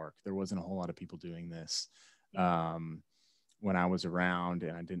in the dark. There wasn't a whole lot of people doing this when I was around,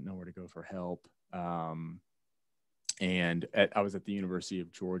 and I didn't know where to go for help. I was at the University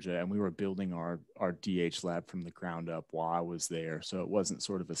of Georgia, and we were building our DH lab from the ground up while I was there. So it wasn't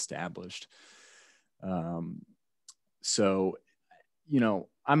sort of established. So,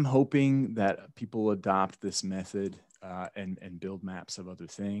 I'm hoping that people adopt this method and build maps of other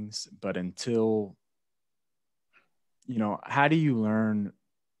things. But until, how do you learn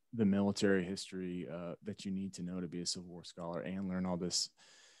the military history that you need to know to be a Civil War scholar and learn all this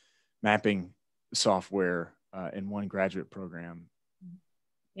mapping software in one graduate program?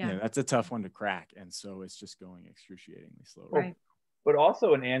 Yeah, that's a tough one to crack. And so it's just going excruciatingly slow. Right. But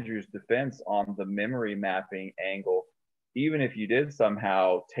also in Andrew's defense on the memory mapping angle, even if you did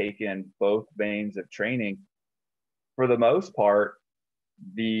somehow take in both veins of training, for the most part,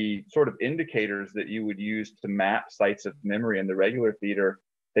 the sort of indicators that you would use to map sites of memory in the regular theater,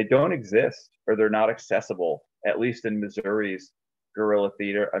 they don't exist, or they're not accessible, at least in Missouri's guerrilla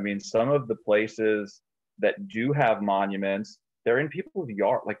theater. I mean, some of the places that do have monuments, they're in people's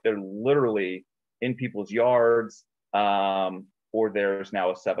yard, like they're literally in people's yards, or there's now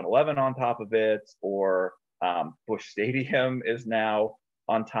a 7-Eleven on top of it, or Busch Stadium is now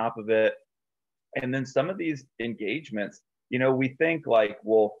on top of it. And then some of these engagements, we think like,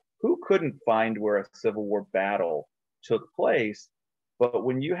 well, who couldn't find where a Civil War battle took place? But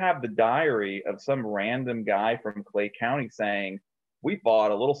when you have the diary of some random guy from Clay County saying, we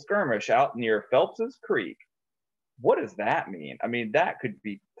fought a little skirmish out near Phelps's Creek, what does that mean? I mean, that could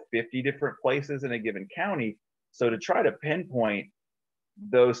be 50 different places in a given county. So to try to pinpoint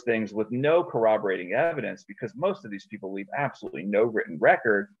those things with no corroborating evidence, because most of these people leave absolutely no written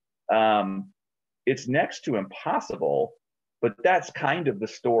record, it's next to impossible. But that's kind of the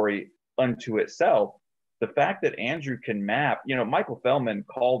story unto itself. The fact that Andrew can map, Michael Fellman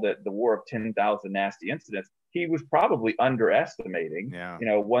called it the War of 10,000 Nasty Incidents. He was probably underestimating,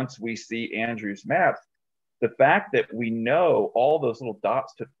 once we see Andrew's maps, the fact that we know all those little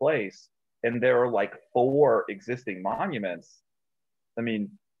dots took place and there are like 4 existing monuments. I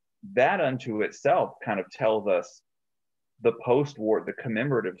mean, that unto itself kind of tells us the post-war, the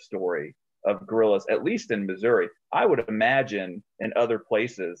commemorative story of guerrillas, at least in Missouri. I would imagine in other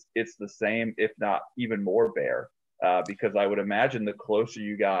places it's the same, if not even more bare, because I would imagine the closer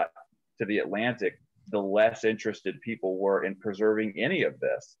you got to the Atlantic, the less interested people were in preserving any of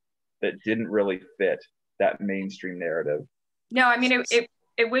this that didn't really fit that mainstream narrative. No, I mean,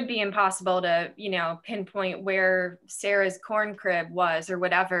 it would be impossible to, pinpoint where Sarah's corn crib was or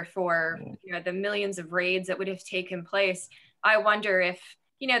whatever for, the millions of raids that would have taken place. I wonder if,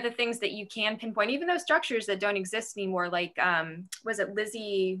 the things that you can pinpoint, even those structures that don't exist anymore, like, was it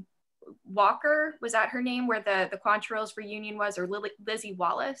Lizzie Walker, was that her name, where the Quantrill's reunion was, or Lizzie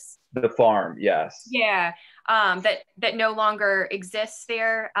Wallace? The farm, yes. Yeah, that no longer exists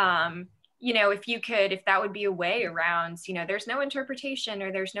there. You know, if that would be a way around, you know, there's no interpretation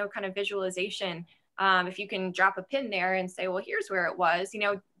or there's no kind of visualization. If you can drop a pin there and say, well, here's where it was, you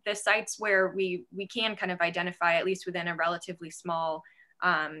know, the sites where we can kind of identify, at least within a relatively small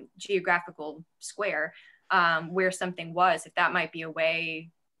geographical square, where something was, if that might be a way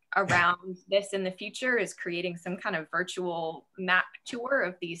around this in the future, is creating some kind of virtual map tour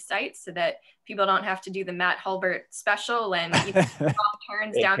of these sites so that people don't have to do the Matt Hulbert special and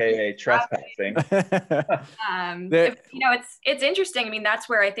turns down AKA trespassing. You know, it's interesting. I mean, that's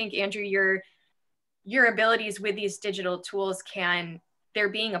where I think, Andrew, your abilities with these digital tools they're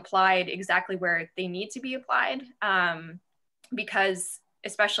being applied exactly where they need to be applied, because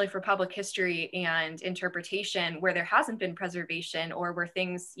especially for public history and interpretation, where there hasn't been preservation or where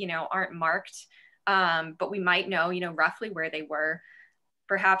things, you know, aren't marked, but we might know, you know, roughly where they were.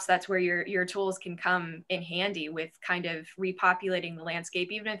 Perhaps that's where your tools can come in handy with kind of repopulating the landscape,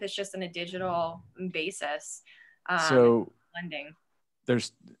 even if it's just on a digital basis. So blending.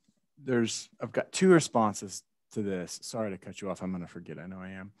 I've got two responses to this. Sorry to cut you off. I'm going to forget. I know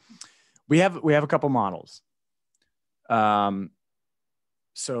I am. We have a couple models.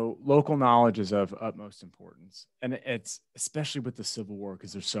 So local knowledge is of utmost importance, and it's especially with the Civil War,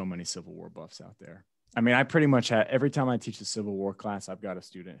 because there's so many Civil War buffs out there. I mean, I pretty much have, every time I teach a Civil War class, I've got a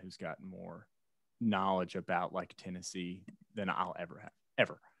student who's got more knowledge about like Tennessee than I'll ever have,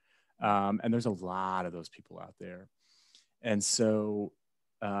 ever. And there's a lot of those people out there. And so,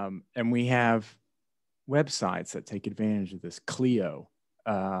 and we have websites that take advantage of this. Clio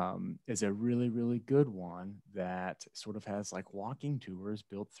is a really, really good one that sort of has like walking tours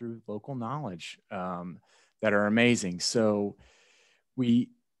built through local knowledge that are amazing. So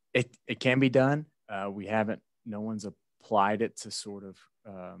it can be done. No one's applied it to sort of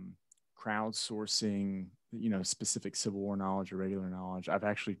crowdsourcing, you know, specific Civil War knowledge or regular knowledge. I've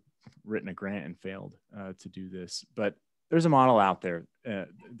actually written a grant and failed to do this, but there's a model out there.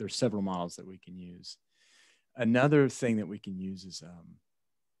 There's several models that we can use. Another thing that we can use is,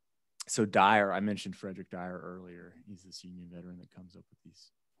 so Dyer, I mentioned Frederick Dyer earlier. He's this Union veteran that comes up with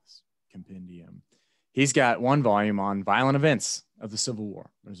this compendium. He's got one volume on violent events of the Civil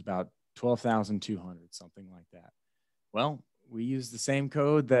War. There's about 12,200, something like that. Well, we use the same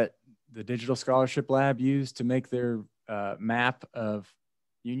code that the Digital Scholarship Lab used to make their map of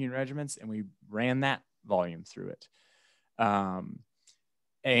Union regiments, and we ran that volume through it.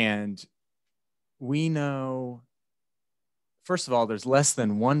 And we know, first of all, there's less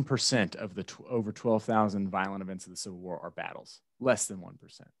than 1% of the over 12,000 violent events of the Civil War are battles, less than 1%.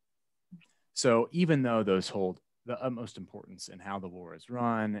 So even though those hold the utmost importance in how the war is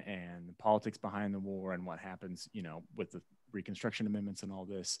run and the politics behind the war and what happens, you know, with the Reconstruction Amendments and all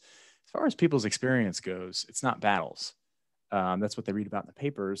this, as far as people's experience goes, it's not battles. That's what they read about in the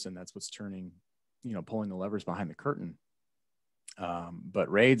papers, and that's what's turning, you know, pulling the levers behind the curtain.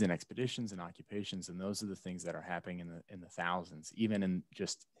 But raids and expeditions and occupations, and those are the things that are happening in the thousands, even in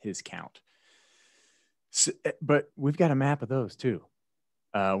just his count. So, but we've got a map of those too.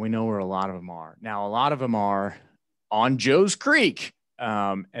 We know where a lot of them are. Now, a lot of them are on Joe's Creek,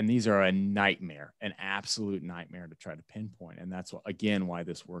 and these are a nightmare, an absolute nightmare to try to pinpoint. And that's what, again, why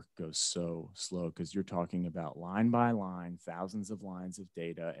this work goes so slow, because you're talking about line by line, thousands of lines of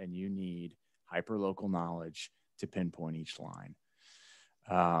data, and you need hyperlocal knowledge to pinpoint each line.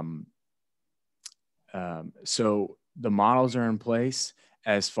 So the models are in place.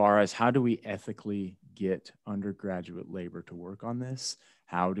 As far as how do we ethically get undergraduate labor to work on this?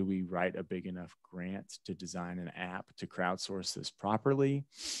 How do we write a big enough grant to design an app to crowdsource this properly?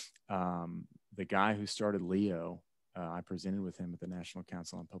 The guy who started Leo, I presented with him at the National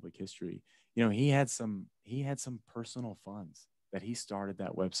Council on Public History. You know, he had some personal funds that he started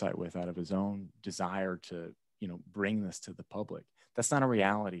that website with out of his own desire to, you know, bring this to the public. That's not a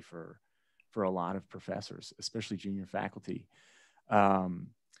reality for a lot of professors, especially junior faculty.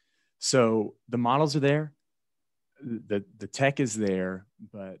 So the models are there, the tech is there,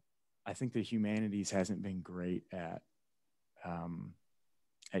 but I think the humanities hasn't been great at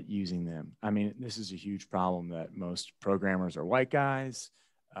using them. I mean, this is a huge problem that most programmers are white guys.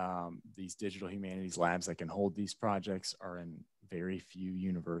 These digital humanities labs that can hold these projects are in very few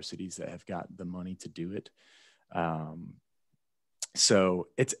universities that have got the money to do it. So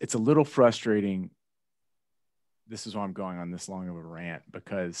it's a little frustrating. This is why I'm going on this long of a rant,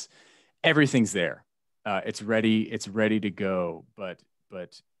 because everything's there. It's ready to go, but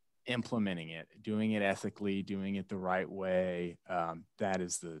implementing it, doing it ethically, doing it the right way, that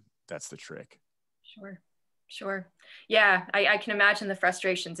is the that's the trick. Sure. Sure. Yeah, I can imagine the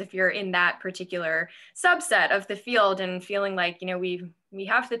frustrations if you're in that particular subset of the field and feeling like, you know, we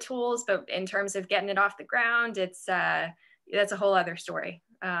have the tools, but in terms of getting it off the ground, it's that's a whole other story,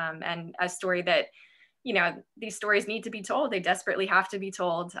 and a story that, you know, these stories need to be told. They desperately have to be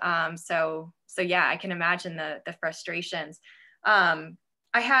told. So yeah, I can imagine the frustrations.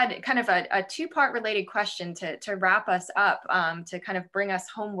 I had kind of a two-part related question to wrap us up, to kind of bring us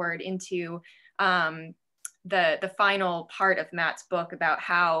homeward into the final part of Matt's book about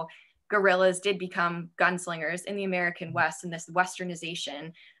how guerrillas did become gunslingers in the American West, and this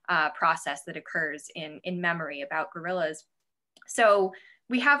westernization process that occurs in memory about guerrillas. So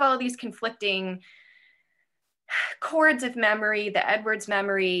we have all these conflicting chords of memory, the Edwards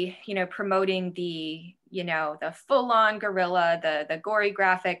memory, you know, promoting the, you know, the full-on guerrilla, the gory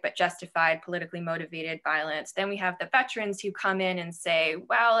graphic, but justified politically motivated violence. Then we have the veterans who come in and say,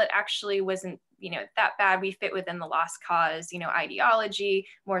 well, it actually wasn't, you know, that bad. We fit within the lost cause, you know, ideology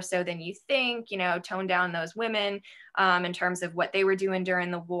more so than you think, you know, tone down those women in terms of what they were doing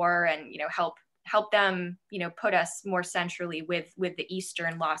during the war, and, you know, help them, you know, put us more centrally with the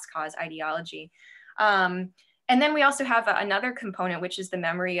Eastern lost cause ideology. And then we also have another component, which is the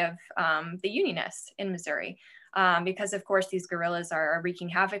memory of the Unionists in Missouri, because of course these guerrillas are wreaking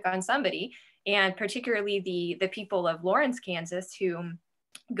havoc on somebody, and particularly the people of Lawrence, Kansas, who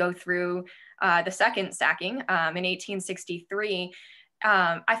go through the second sacking in 1863.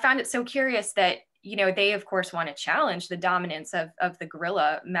 I found it so curious that, you know, they of course want to challenge the dominance of the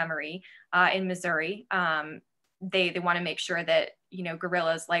guerrilla memory in Missouri. They want to make sure that, you know,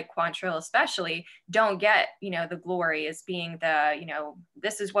 guerrillas like Quantrill especially don't get, you know, the glory as being the, you know,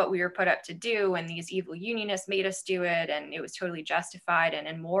 this is what we were put up to do, and these evil Unionists made us do it, and it was totally justified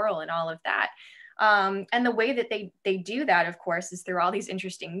and moral and all of that. And the way that they do that, of course, is through all these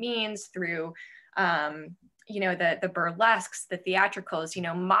interesting means, through you know, the burlesques, the theatricals, you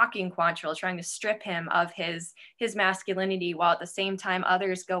know, mocking Quantrill, trying to strip him of his masculinity, while at the same time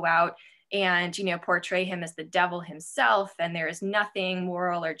others go out and, you know, portray him as the devil himself, and there is nothing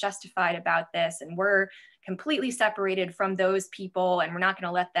moral or justified about this, and we're completely separated from those people, and we're not going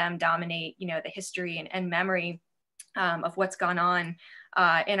to let them dominate, you know, the history and memory of what's gone on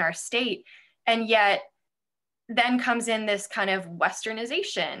in our state. And yet then comes in this kind of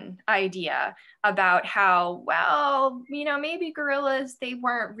westernization idea about how, well, you know, maybe guerrillas, they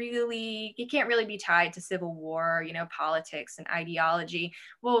weren't really, you can't really be tied to Civil War, you know, politics and ideology.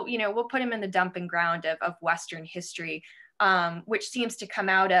 Well, you know, we'll put them in the dumping ground of Western history, which seems to come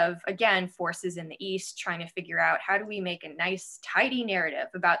out of, again, forces in the East trying to figure out, how do we make a nice, tidy narrative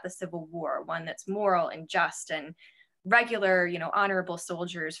about the Civil War, one that's moral and just and regular, you know, honorable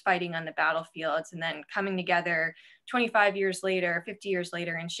soldiers fighting on the battlefields, and then coming together 25 years later, 50 years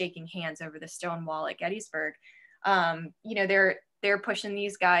later, and shaking hands over the stone wall at Gettysburg. You know, they're pushing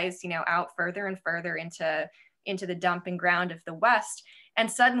these guys, you know, out further and further into the dumping ground of the West,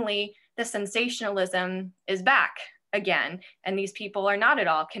 and suddenly the sensationalism is back again, and these people are not at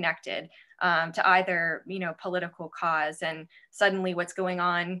all connected to either, you know, political cause. And suddenly what's going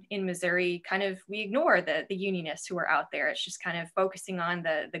on in Missouri, kind of, we ignore the Unionists who are out there. It's just kind of focusing on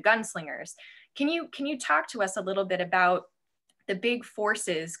the gunslingers. Can you talk to us a little bit about the big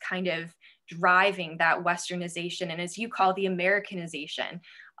forces kind of driving that westernization, and as you call, the Americanization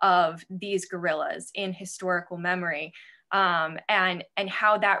of these guerrillas in historical memory, and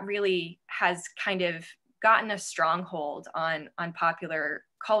how that really has kind of gotten a stronghold on popular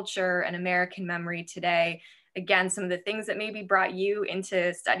culture and American memory today? Again, some of the things that maybe brought you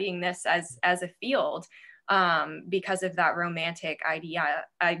into studying this as a field, because of that romantic idea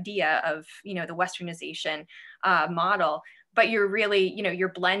of, you know, the westernization model. But you're really, you know, you're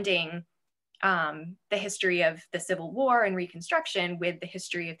blending the history of the Civil War and Reconstruction with the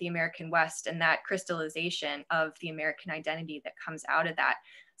history of the American West, and that crystallization of the American identity that comes out of that.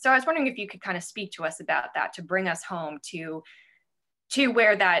 So I was wondering if you could kind of speak to us about that, to bring us home to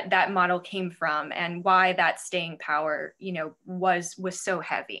where that model came from, and why that staying power, you know, was so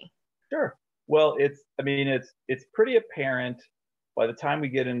heavy. Sure. Well, it's pretty apparent by the time we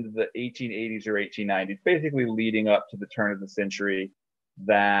get into the 1880s or 1890s, basically leading up to the turn of the century,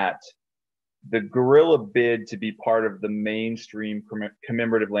 that the guerrilla bid to be part of the mainstream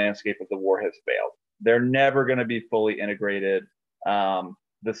commemorative landscape of the war has failed. They're never going to be fully integrated.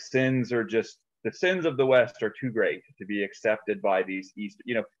 The sins of the West are too great to be accepted by these East.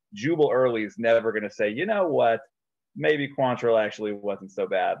 You know, Jubal Early is never going to say, you know what, maybe Quantrill actually wasn't so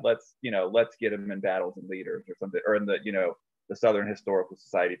bad. Let's get him in Battles and Leaders or something, or in the, the Southern Historical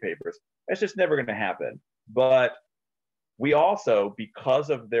Society papers. That's just never going to happen. But we also, because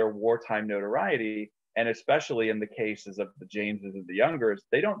of their wartime notoriety, and especially in the cases of the Jameses and the Youngers,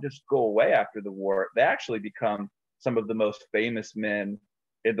 they don't just go away after the war. They actually become some of the most famous men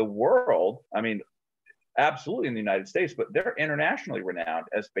in the world. I mean, absolutely in the United States, but they're internationally renowned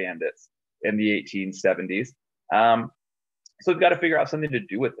as bandits in the 1870s. So we've got to figure out something to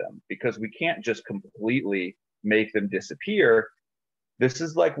do with them, because we can't just completely make them disappear. This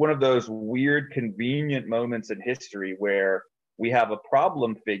is like one of those weird, convenient moments in history where we have a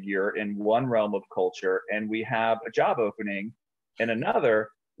problem figure in one realm of culture and we have a job opening in another.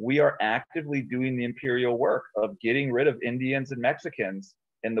 We are actively doing the imperial work of getting rid of Indians and Mexicans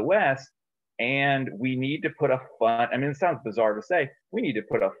in the West. And we need to put a fun, I mean, it sounds bizarre to say, we need to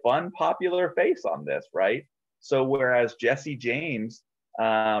put a fun, popular face on this, right? So whereas Jesse James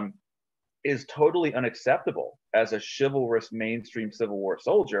is totally unacceptable as a chivalrous mainstream Civil War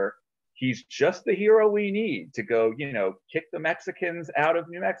soldier, he's just the hero we need to go, kick the Mexicans out of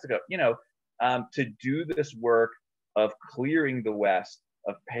New Mexico, to do this work of clearing the West,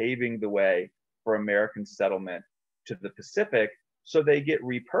 of paving the way for American settlement to the Pacific, so they get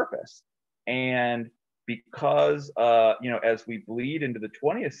repurposed. And because, as we bleed into the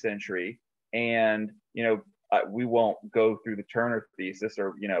 20th century, and, we won't go through the Turner thesis,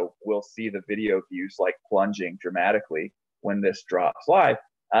 or, we'll see the video views like plunging dramatically when this drops live.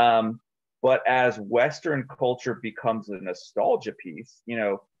 But as Western culture becomes a nostalgia piece,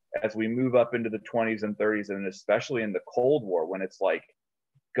 as we move up into the 20s and 30s, and especially in the Cold War, when it's like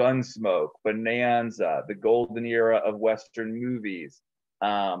Gunsmoke, Bonanza, the golden era of Western movies,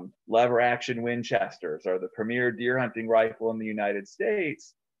 lever action Winchesters are the premier deer hunting rifle in the United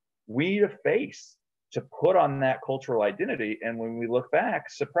States, we need a face to put on that cultural identity. And when we look back,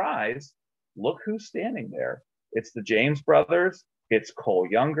 surprise, look who's standing there. It's the James brothers, it's Cole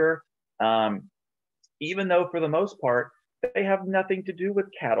Younger. Even though for the most part, they have nothing to do with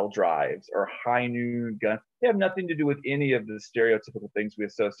cattle drives or high noon guns. They have nothing to do with any of the stereotypical things we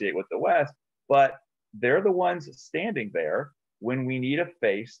associate with the West, but they're the ones standing there when we need a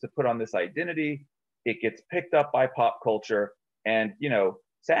face to put on this identity. It gets picked up by pop culture. And,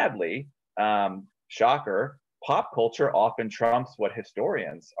 sadly, shocker, pop culture often trumps what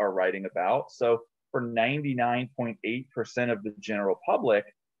historians are writing about. So for 99.8% of the general public,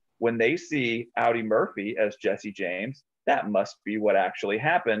 when they see Audie Murphy as Jesse James, that must be what actually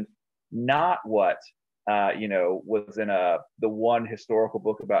happened, not what was in the one historical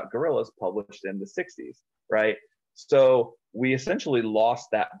book about guerrillas published in the 60s, right? So we essentially lost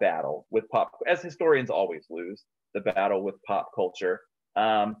that battle with pop, as historians always lose the battle with pop culture.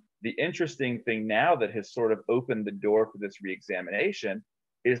 The interesting thing now that has sort of opened the door for this reexamination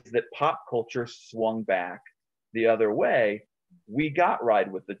is that pop culture swung back the other way. We got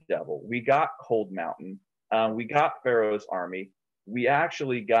Ride with the Devil, we got Cold Mountain, we got Pharaoh's Army. We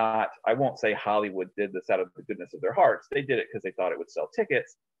actually got, I won't say Hollywood did this out of the goodness of their hearts. They did it because they thought it would sell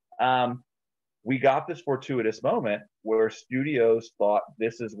tickets. We got this fortuitous moment where studios thought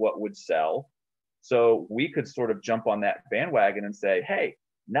this is what would sell. So we could sort of jump on that bandwagon and say, hey,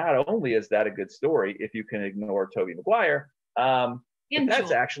 not only is that a good story if you can ignore Tobey Maguire, but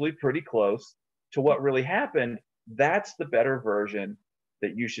that's actually pretty close to what really happened. That's the better version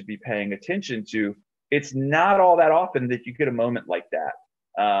that you should be paying attention to. It's not all that often that you get a moment like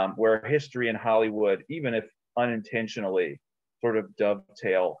that, where history and Hollywood, even if unintentionally, sort of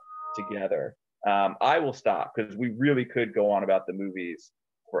dovetail together. I will stop because we really could go on about the movies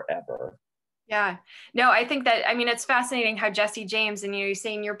forever. Yeah, no, I think that, I mean, it's fascinating how Jesse James, and you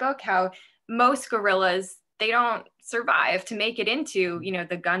say in your book how most guerrillas, they don't survive to make it into,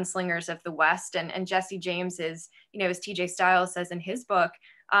 the gunslingers of the West. And Jesse James is, as TJ Stiles says in his book,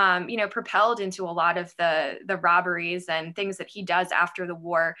 propelled into a lot of the robberies and things that he does after the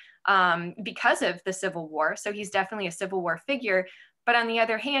war because of the Civil War. So he's definitely a Civil War figure. But on the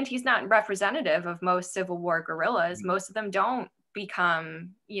other hand, he's not representative of most Civil War guerrillas. Most of them don't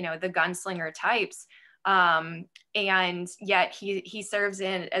become, the gunslinger types. And yet he serves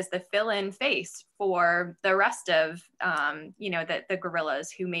in as the fill-in face for the rest of, the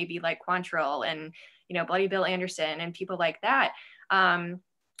guerrillas who may be like Quantrill and, Bloody Bill Anderson and people like that,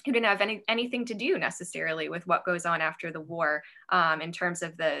 who didn't have anything to do necessarily with what goes on after the war in terms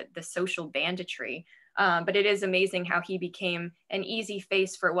of the social banditry. But it is amazing how he became an easy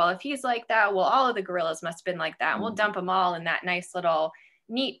face for, well, if he's like that, well, all of the guerrillas must have been like that. And we'll dump them all in that nice little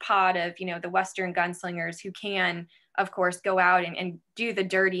neat pot of, the Western gunslingers who can, of course, go out and do the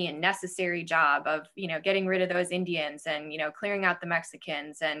dirty and necessary job of, getting rid of those Indians and, clearing out the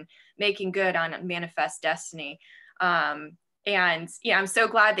Mexicans and making good on Manifest Destiny. And yeah, I'm so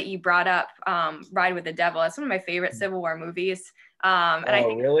glad that you brought up Ride with the Devil. It's one of my favorite Civil War movies. And I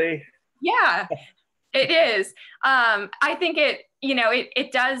think, really? Yeah, it is. I think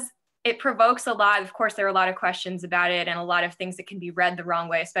it provokes a lot. Of course, there are a lot of questions about it and a lot of things that can be read the wrong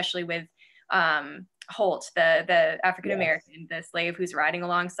way, especially with Holt, the African-American, the slave who's riding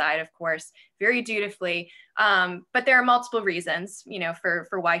alongside, of course, very dutifully. But there are multiple reasons,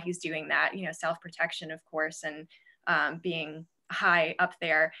 for why he's doing that, self-protection, of course, and being high up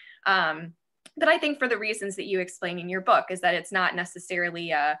there. But I think for the reasons that you explain in your book is that it's not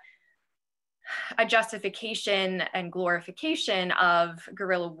necessarily a justification and glorification of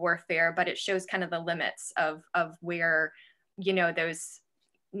guerrilla warfare, but it shows kind of the limits of where, those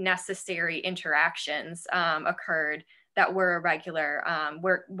necessary interactions occurred that were irregular,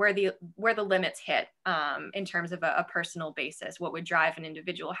 where the limits hit in terms of a personal basis, what would drive an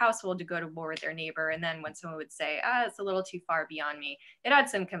individual household to go to war with their neighbor. And then when someone would say, it's a little too far beyond me, it had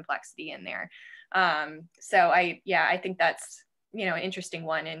some complexity in there. So I think that's, an interesting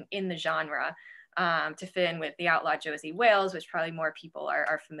one in the genre to fit in with the outlaw Josie Wales, which probably more people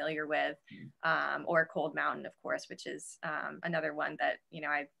are familiar with, or Cold Mountain, of course, which is another one that,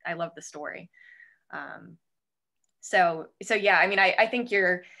 I love the story. So yeah, I think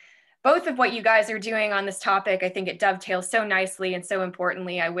both of what you guys are doing on this topic, I think it dovetails so nicely and so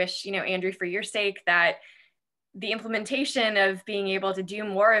importantly. I wish, Andrew, for your sake, that the implementation of being able to do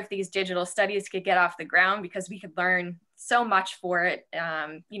more of these digital studies could get off the ground, because we could learn so much for it.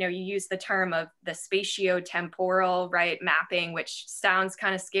 You use the term of the spatio-temporal, right, mapping, which sounds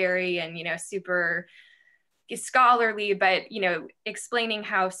kind of scary and, super scholarly, but, explaining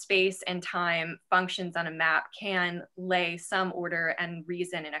how space and time functions on a map can lay some order and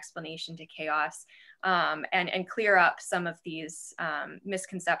reason and explanation to chaos, and clear up some of these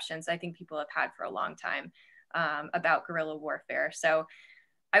misconceptions I think people have had for a long time about guerrilla warfare. So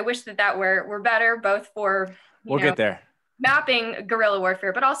I wish that were better, both for we'll get there, mapping guerrilla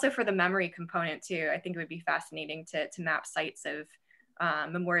warfare, but also for the memory component too. I think it would be fascinating to map sites of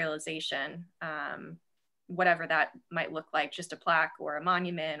memorialization, whatever that might look like, just a plaque or a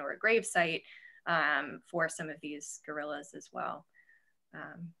monument or a grave site for some of these guerrillas as well.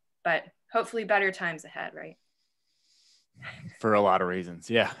 But hopefully better times ahead, right? For a lot of reasons.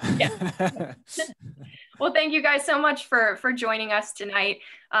 Yeah. Well, thank you guys so much for joining us tonight.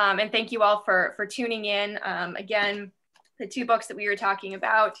 And thank you all for tuning in. Again, the two books that we were talking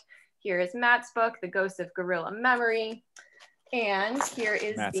about, here is Matt's book, The Ghost of Guerrilla Memory. And here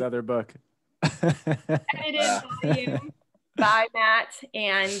is Matt's other book. Edited volume by Matt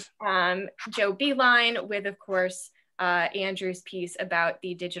and Joe Beeline, with, of course, Andrew's piece about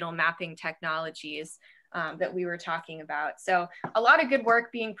the digital mapping technologies that we were talking about. So a lot of good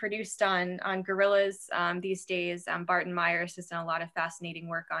work being produced on guerrillas these days. Barton Myers has done a lot of fascinating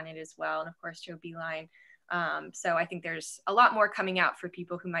work on it as well. And of course, Joe Beeline. So I think there's a lot more coming out for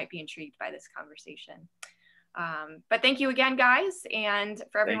people who might be intrigued by this conversation. But thank you again, guys. And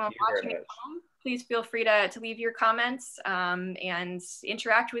for everyone watching at home, please feel free to leave your comments and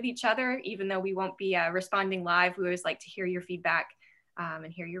interact with each other. Even though we won't be responding live, we always like to hear your feedback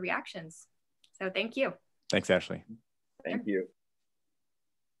and hear your reactions. So thank you. Thanks, Ashley. Thank you.